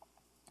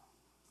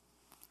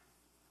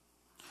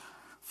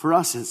 For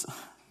us,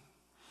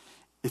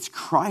 it's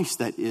Christ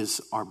that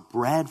is our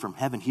bread from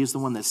heaven. He is the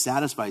one that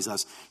satisfies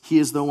us. He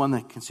is the one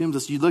that consumes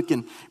us. You look,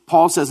 and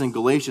Paul says in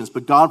Galatians,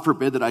 but God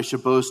forbid that I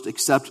should boast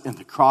except in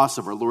the cross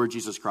of our Lord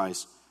Jesus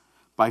Christ,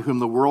 by whom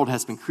the world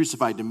has been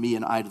crucified to me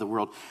and I to the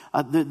world.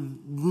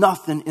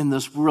 Nothing in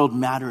this world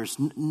matters.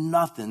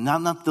 Nothing.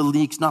 Not the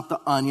leeks, not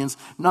the onions,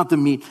 not the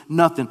meat,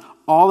 nothing.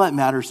 All that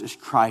matters is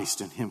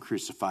Christ and him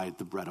crucified,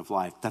 the bread of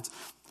life.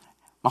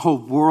 My whole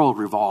world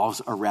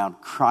revolves around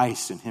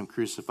Christ and him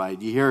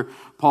crucified. You hear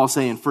Paul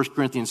say in 1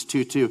 Corinthians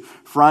 2:2,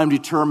 for I am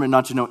determined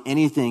not to know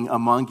anything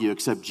among you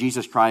except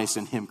Jesus Christ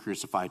and him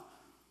crucified.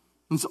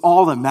 It's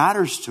all that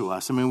matters to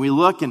us. I mean, we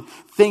look and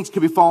things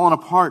could be falling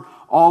apart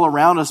all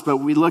around us, but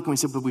we look and we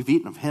say, but we've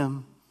eaten of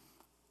him.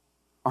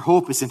 Our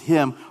hope is in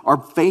him. Our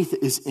faith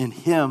is in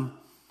him.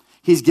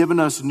 He's given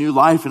us new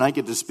life, and I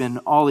get to spend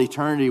all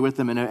eternity with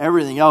him, and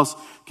everything else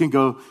can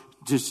go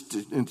just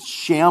in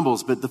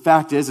shambles. But the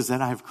fact is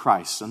that I have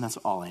Christ, and that's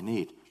all I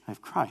need. I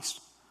have Christ.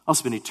 I'll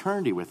spend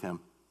eternity with him.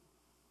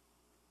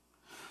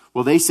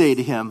 Well, they say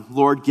to him,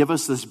 Lord, give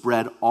us this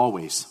bread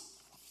always.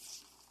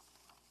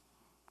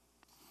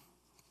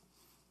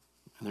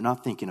 And they're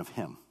not thinking of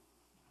him.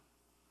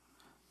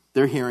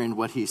 They're hearing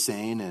what he's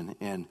saying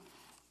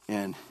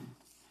and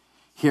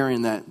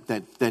hearing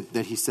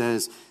that he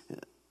says,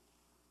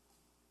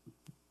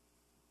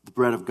 the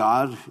bread of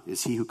God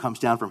is he who comes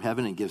down from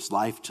heaven and gives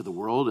life to the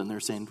world. And they're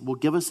saying, well,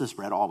 give us this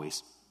bread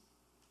always.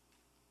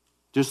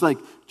 Just like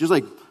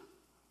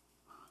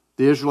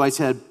the Israelites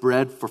had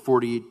bread for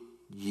 40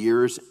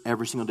 years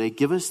every single day,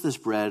 give us this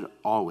bread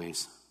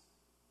always.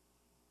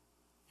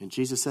 And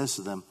Jesus says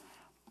to them,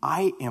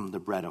 I am the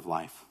bread of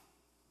life.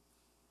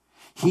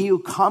 He who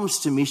comes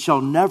to me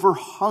shall never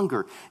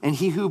hunger, and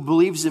he who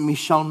believes in me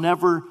shall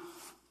never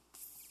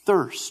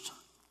thirst.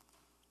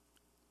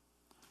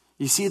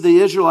 You see the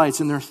Israelites,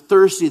 and they're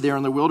thirsty there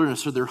in the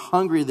wilderness, or they're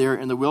hungry there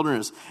in the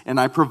wilderness, and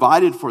I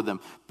provided for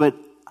them. But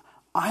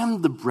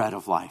I'm the bread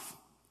of life.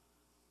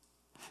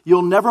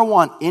 You'll never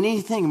want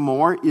anything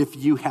more if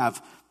you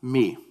have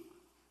me.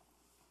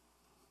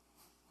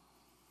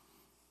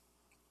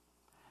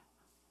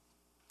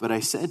 But I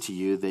said to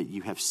you that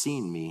you have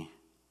seen me,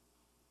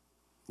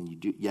 and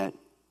you yet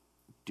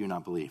do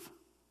not believe.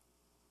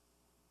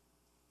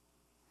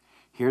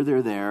 Here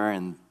they're there,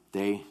 and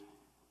they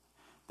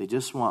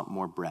just want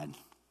more bread.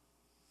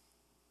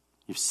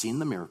 You've seen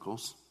the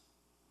miracles.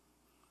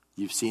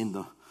 You've seen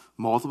the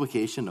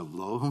multiplication of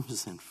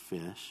loaves and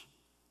fish.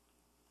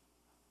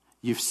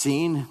 You've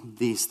seen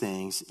these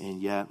things,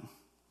 and yet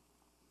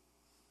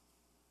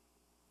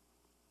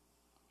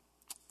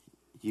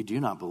you do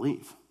not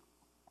believe.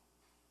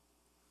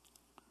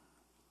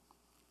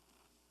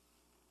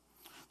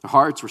 Their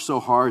hearts were so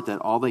hard that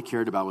all they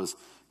cared about was,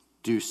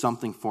 do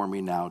something for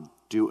me now,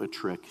 do a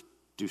trick,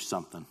 do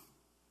something.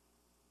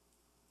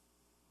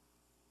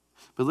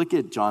 But look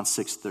at John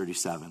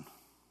 6:37. It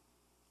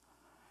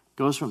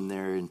goes from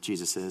there, and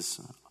Jesus says,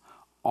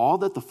 all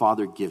that the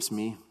Father gives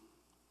me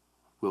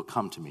will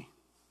come to me.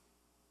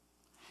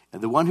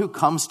 And the one who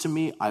comes to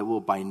me, I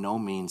will by no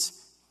means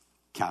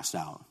cast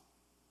out.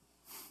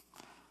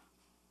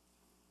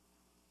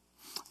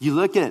 You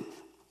look at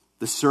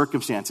the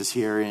circumstances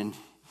here, and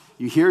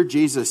you hear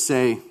Jesus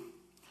say,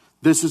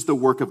 this is the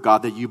work of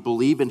God, that you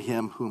believe in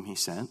him whom he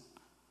sent.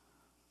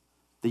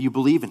 That you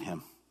believe in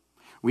him.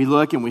 We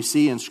look and we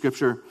see in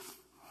Scripture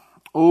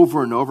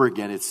over and over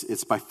again,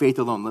 it's by faith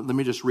alone. Let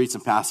me just read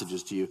some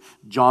passages to you.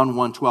 John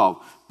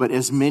 1:12. But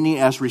as many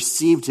as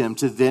received him,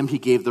 to them he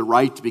gave the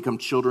right to become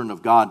children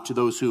of God, to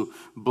those who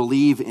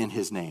believe in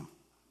his name.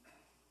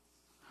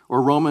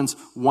 Or Romans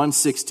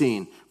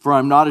 1:16. For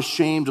I'm not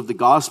ashamed of the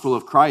gospel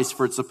of Christ,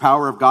 for it's the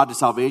power of God to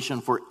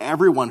salvation for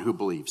everyone who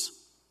believes.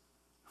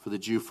 For the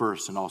Jew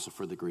first and also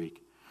for the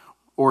Greek.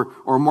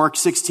 Or Mark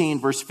 16,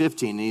 verse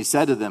 15, and he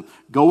said to them,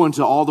 go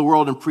into all the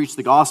world and preach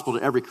the gospel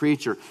to every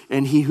creature,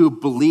 and he who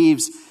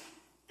believes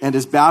and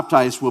is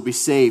baptized will be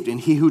saved, and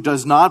he who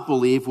does not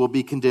believe will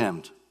be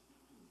condemned.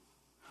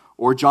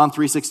 Or John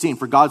 3:16,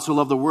 for God so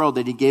loved the world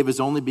that he gave his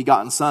only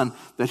begotten Son,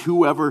 that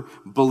whoever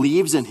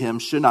believes in him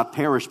should not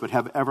perish but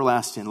have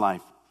everlasting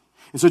life.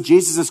 And so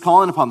Jesus is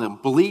calling upon them,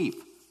 believe.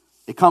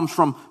 It comes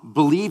from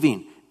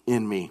believing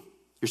in me.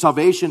 Your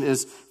salvation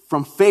is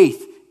from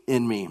faith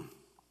in me.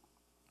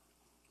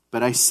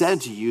 But I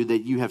said to you that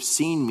you have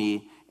seen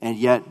me and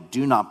yet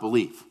do not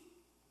believe.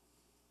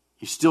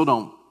 You still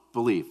don't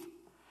believe.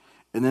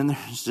 And then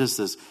there's just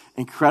this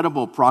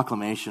incredible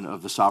proclamation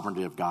of the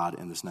sovereignty of God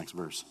in this next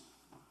verse.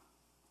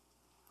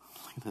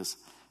 Look at this.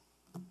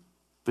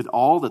 But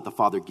all that the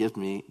Father gives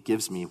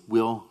me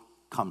will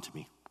come to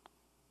me.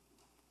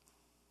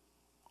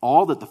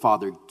 All that the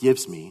Father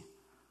gives me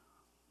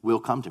will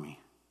come to me.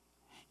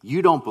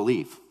 You don't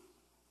believe.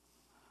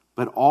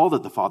 But all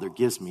that the Father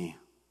gives me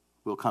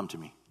will come to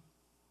me.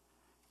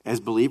 As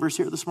believers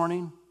here this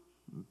morning,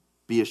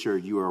 be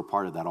assured you are a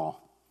part of that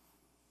all.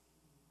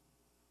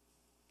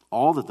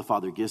 All that the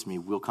Father gives me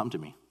will come to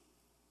me.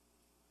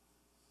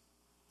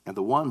 And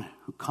the one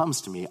who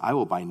comes to me, I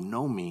will by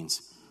no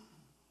means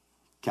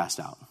cast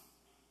out.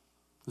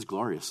 It's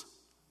glorious.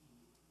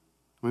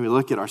 When we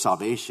look at our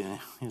salvation,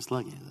 it's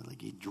like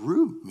he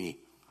drew me.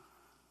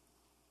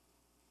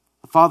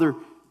 The Father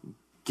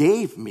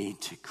gave me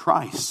to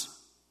Christ.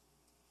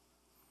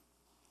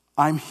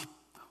 I'm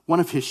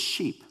one of his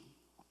sheep.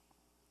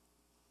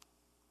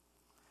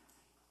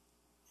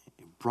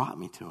 He brought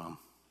me to him.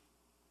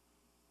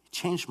 He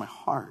changed my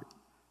heart.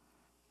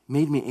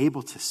 Made me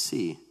able to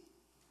see.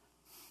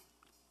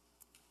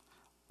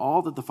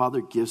 All that the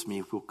Father gives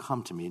me will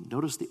come to me.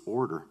 Notice the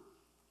order.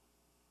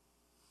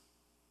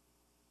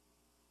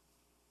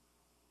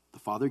 The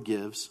Father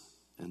gives,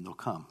 and they'll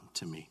come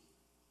to me.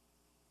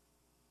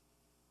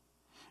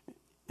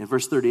 In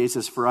verse 38 it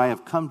says, for I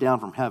have come down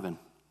from heaven,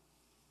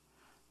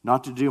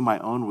 not to do my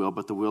own will,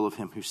 but the will of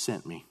him who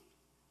sent me.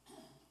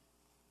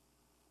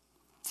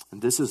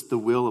 And this is the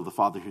will of the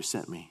Father who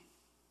sent me,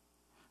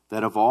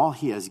 that of all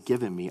he has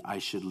given me, I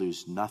should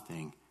lose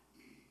nothing,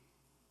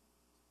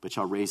 but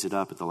shall raise it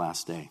up at the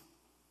last day.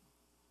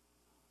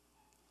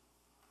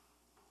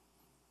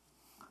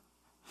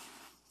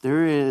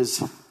 There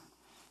is,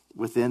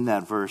 within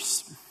that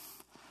verse,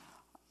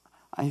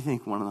 I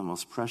think one of the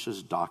most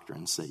precious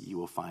doctrines that you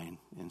will find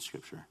in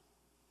Scripture.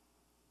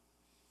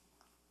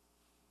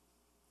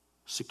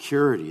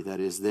 Security that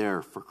is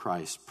there for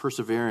Christ.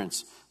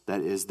 Perseverance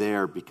that is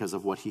there because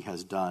of what he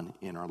has done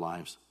in our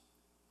lives.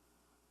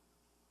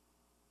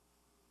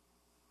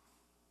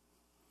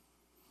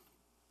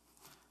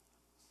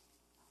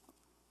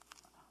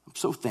 I'm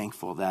so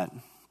thankful that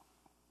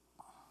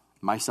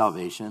my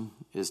salvation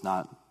is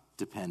not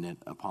dependent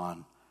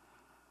upon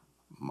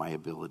my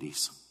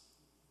abilities,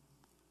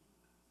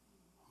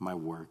 my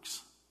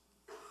works.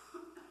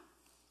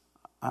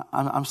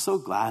 I'm so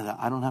glad that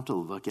I don't have to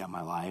look at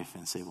my life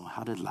and say, well,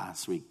 how did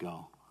last week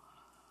go?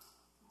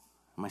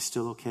 Am I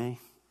still okay?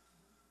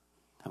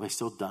 Have I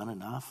still done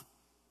enough?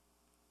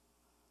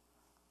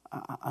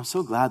 I'm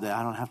so glad that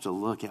I don't have to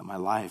look at my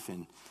life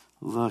and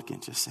look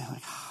and just say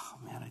like, oh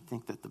man, I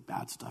think that the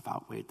bad stuff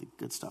outweighed the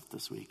good stuff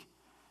this week.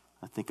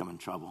 I think I'm in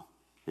trouble.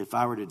 If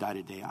I were to die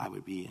today, I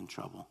would be in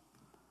trouble.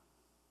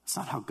 That's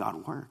not how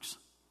God works.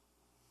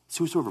 It's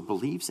whosoever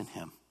believes in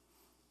him.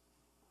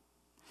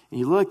 And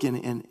you look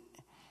and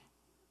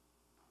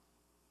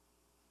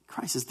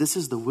Christ says, this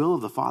is the will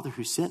of the Father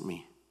who sent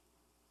me,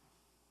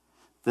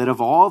 that of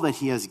all that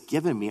he has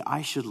given me,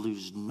 I should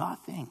lose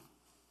nothing.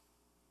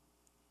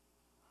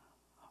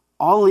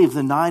 I'll leave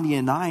the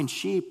 99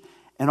 sheep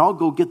and I'll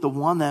go get the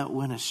one that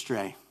went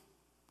astray.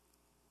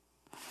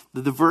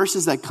 The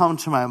verses that come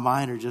to my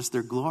mind are just,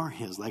 they're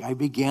glorious. Like, I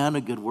began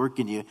a good work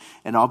in you,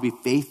 and I'll be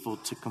faithful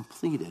to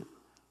complete it.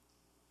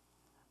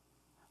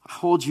 I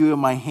hold you in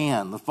my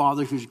hand. The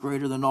Father who's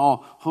greater than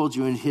all holds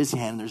you in his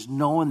hand. There's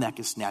no one that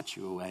can snatch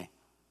you away.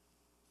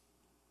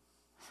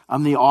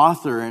 I'm the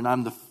author and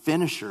I'm the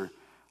finisher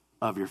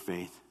of your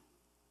faith.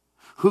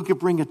 Who could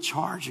bring a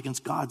charge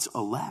against God's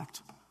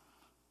elect?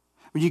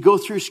 When you go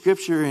through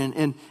Scripture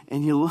and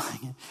you look,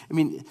 I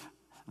mean,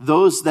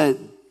 those that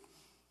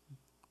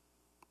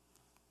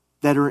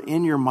are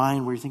in your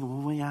mind where you're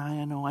thinking, well, yeah,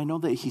 I know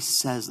that he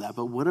says that,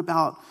 but what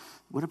about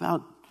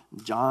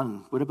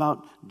John? What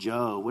about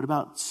Joe? What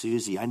about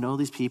Susie? I know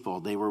these people.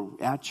 They were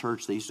at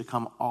church. They used to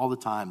come all the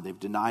time. They've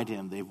denied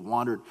him. They've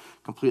wandered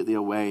completely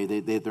away.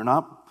 They're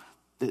not.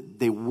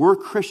 They were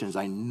Christians.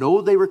 I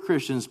know they were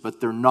Christians,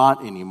 but they're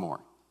not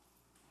anymore.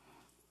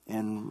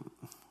 And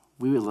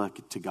we would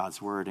look to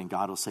God's word, and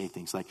God will say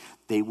things like,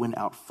 they went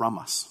out from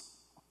us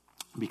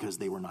because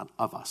they were not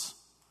of us.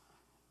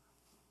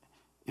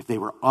 If they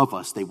were of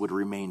us, they would have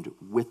remained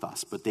with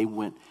us. But they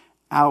went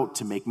out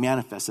to make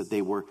manifest that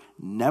they were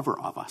never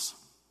of us.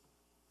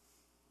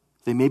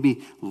 They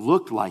maybe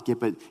looked like it,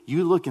 but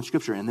you look in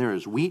Scripture and there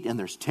is wheat and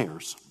there's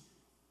tares.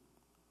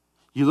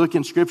 You look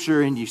in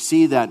Scripture and you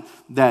see that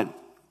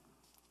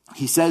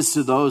he says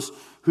to those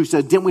who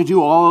said, didn't we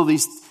do all of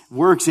these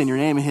works in your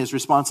name? And his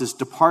response is,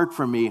 depart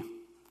from me.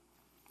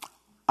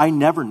 I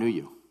never knew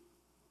you.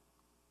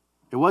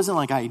 It wasn't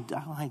like I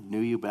knew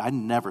you, but I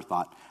never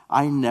thought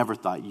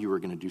you were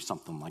going to do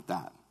something like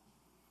that.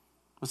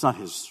 That's not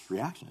his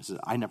reaction. He said,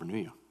 I never knew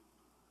you.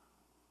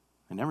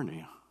 I never knew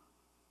you.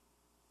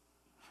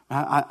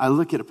 I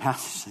look at a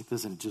passage like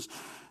this and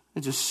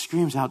it just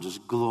screams out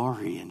just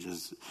glory and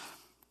just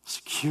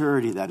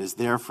security that is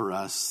there for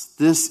us.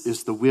 This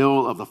is the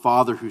will of the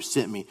Father who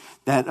sent me,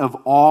 that of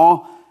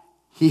all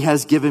he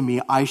has given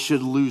me, I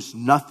should lose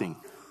nothing.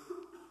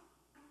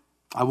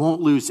 I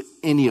won't lose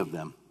any of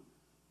them,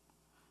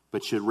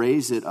 but should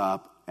raise it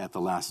up at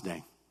the last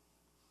day.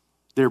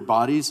 Their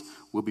bodies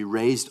will be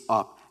raised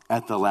up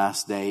at the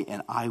last day,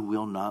 and I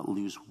will not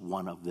lose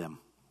one of them.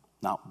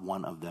 Not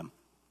one of them.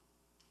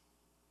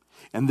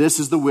 And this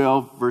is the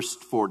will, verse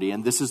 40,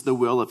 and this is the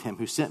will of him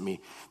who sent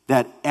me,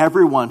 that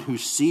everyone who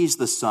sees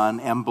the Son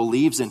and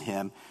believes in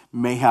him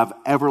may have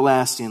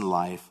everlasting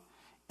life,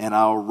 and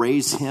I'll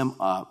raise him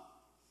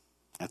up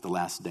at the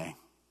last day.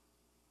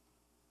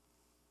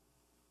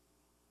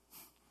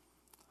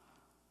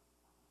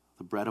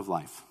 The bread of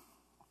life.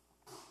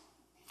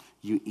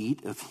 You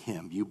eat of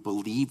him. You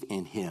believe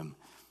in him.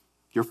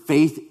 Your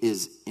faith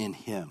is in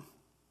him.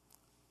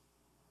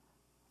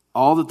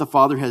 All that the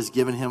Father has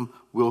given him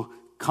will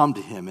come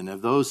to him. And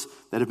of those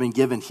that have been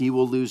given, he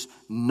will lose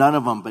none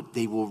of them, but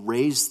they will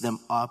raise them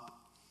up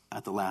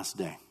at the last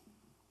day.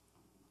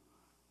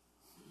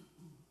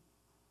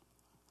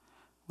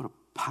 What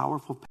a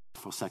powerful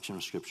section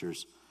of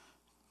Scriptures.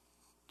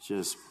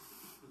 Just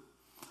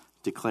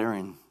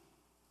declaring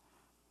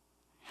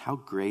how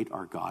great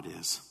our God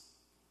is.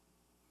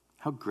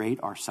 How great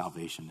our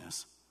salvation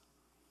is.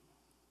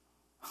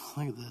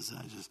 Look at this.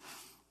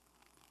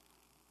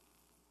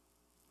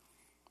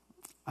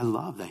 I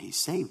love that he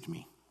saved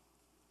me.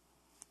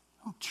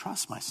 I don't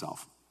trust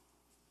myself.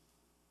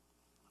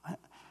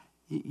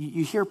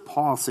 You hear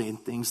Paul saying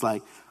things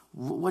like,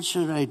 what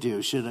should I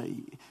do?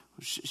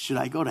 Should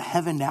I go to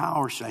heaven now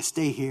or should I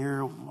stay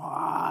here? Well,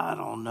 I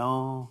don't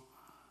know.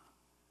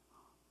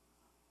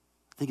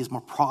 I think it's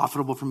more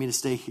profitable for me to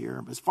stay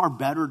here, but it's far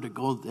better to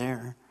go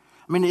there.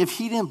 I mean, if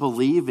he didn't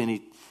believe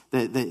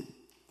that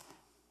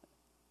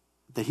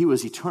he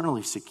was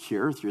eternally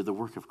secure through the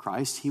work of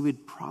Christ, he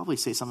would probably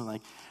say something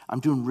like, I'm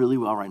doing really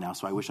well right now,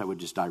 so I wish I would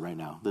just die right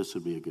now. This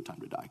would be a good time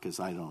to die because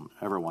I don't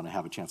ever want to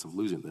have a chance of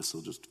losing this,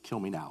 so just kill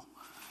me now.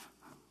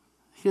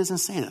 He doesn't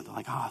say that. They're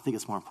like, I think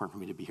it's more important for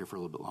me to be here for a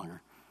little bit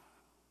longer.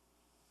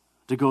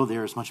 To go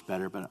there is much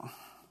better, but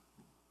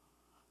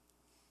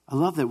I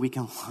love that we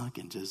can look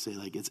and just say,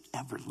 like, it's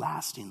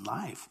everlasting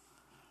life.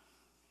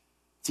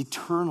 It's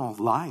eternal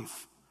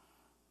life.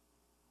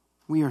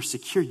 We are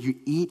secure. You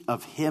eat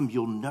of him,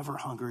 you'll never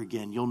hunger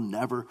again. You'll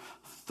never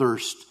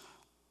thirst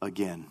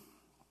again.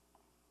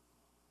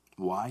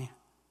 Why?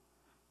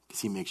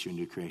 Because he makes you a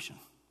new creation.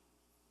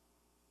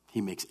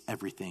 He makes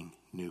everything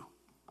new.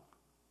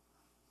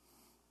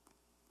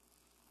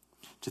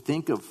 To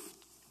think of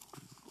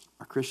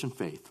our Christian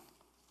faith,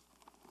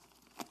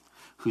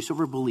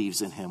 whosoever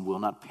believes in him will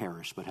not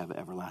perish but have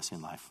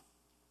everlasting life.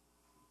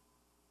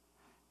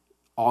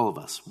 All of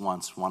us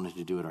once wanted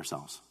to do it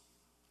ourselves.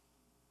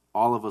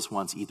 All of us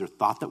once either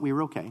thought that we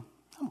were okay.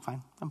 I'm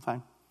fine.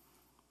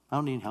 I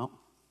don't need help.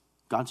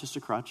 God's just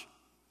a crutch.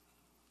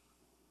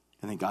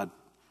 And then God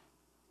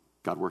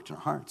worked in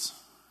our hearts.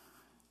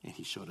 And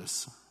he showed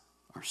us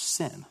our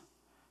sin.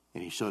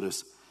 And he showed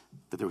us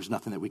that there was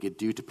nothing that we could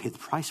do to pay the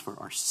price for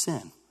our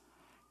sin.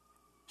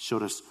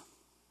 Showed us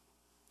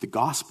the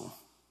gospel.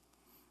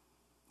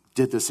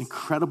 Did this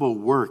incredible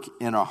work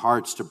in our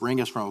hearts to bring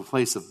us from a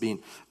place of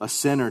being a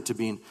sinner to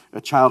being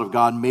a child of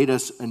God, made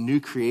us a new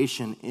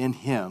creation in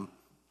him,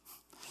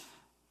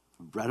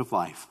 bread of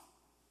life,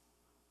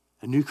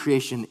 a new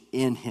creation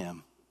in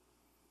him,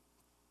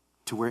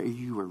 to where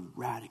you are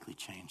radically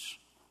changed.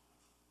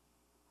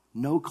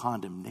 No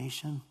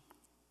condemnation,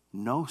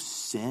 no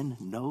sin,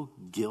 no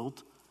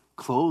guilt,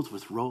 clothed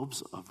with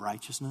robes of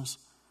righteousness.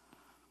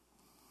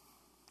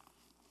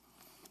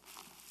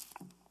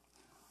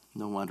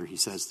 No wonder he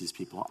says to these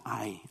people,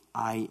 I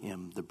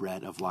am the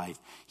bread of life.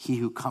 He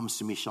who comes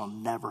to me shall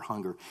never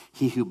hunger.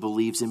 He who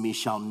believes in me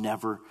shall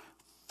never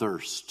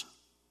thirst.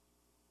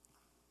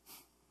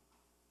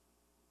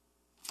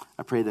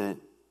 I pray that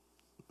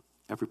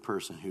every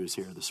person who is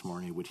here this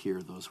morning would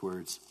hear those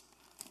words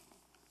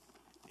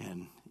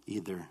and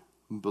either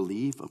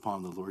believe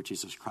upon the Lord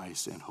Jesus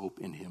Christ and hope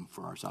in him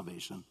for our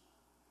salvation,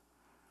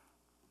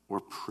 or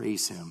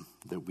praise him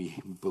that we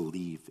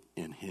believe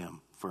in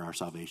him for our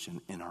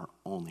salvation, and our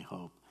only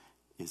hope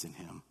is in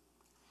him.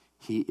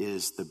 He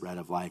is the bread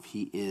of life.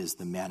 He is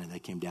the manna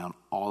that came down.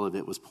 All of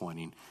it was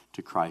pointing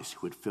to Christ,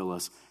 who would fill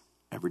us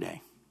every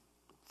day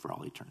for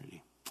all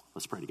eternity.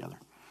 Let's pray together.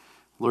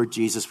 Lord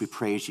Jesus, we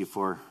praise you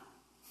for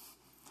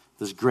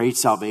this great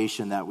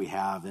salvation that we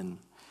have. And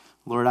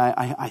Lord,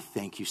 I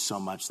thank you so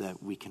much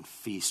that we can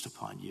feast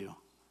upon you.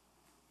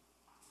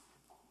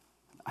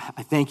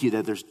 I thank you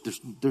that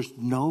there's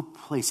no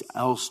place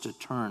else to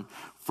turn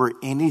for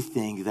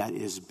anything that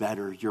is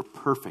better. You're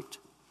perfect.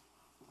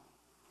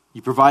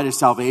 You provided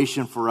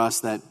salvation for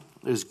us that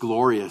is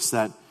glorious,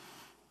 that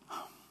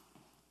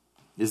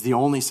is the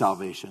only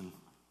salvation.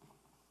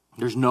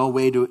 There's no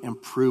way to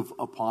improve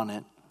upon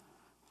it,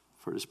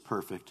 for it is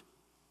perfect.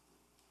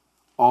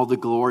 All the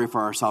glory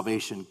for our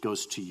salvation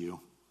goes to you.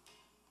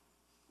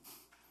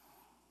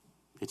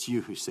 It's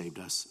you who saved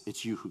us.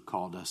 It's you who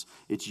called us.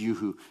 It's you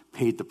who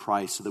paid the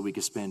price so that we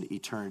could spend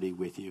eternity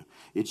with you.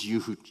 It's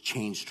you who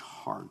changed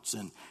hearts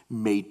and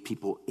made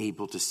people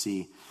able to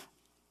see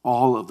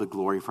all of the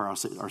glory for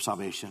our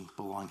salvation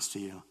belongs to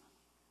you.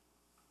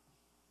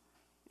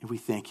 And we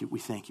thank you. We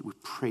thank you. We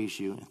praise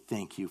you and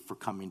thank you for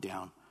coming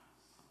down,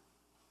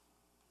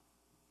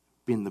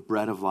 being the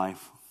bread of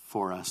life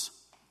for us,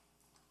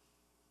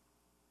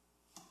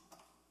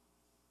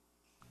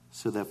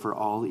 so that for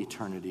all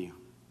eternity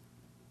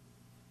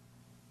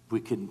we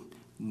could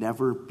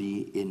never be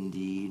in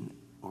need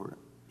or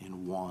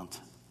in want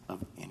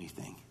of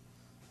anything.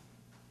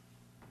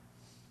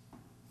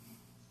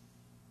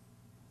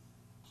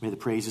 May the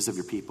praises of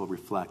your people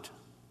reflect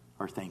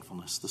our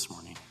thankfulness this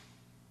morning.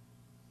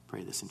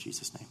 Pray this in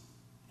Jesus' name.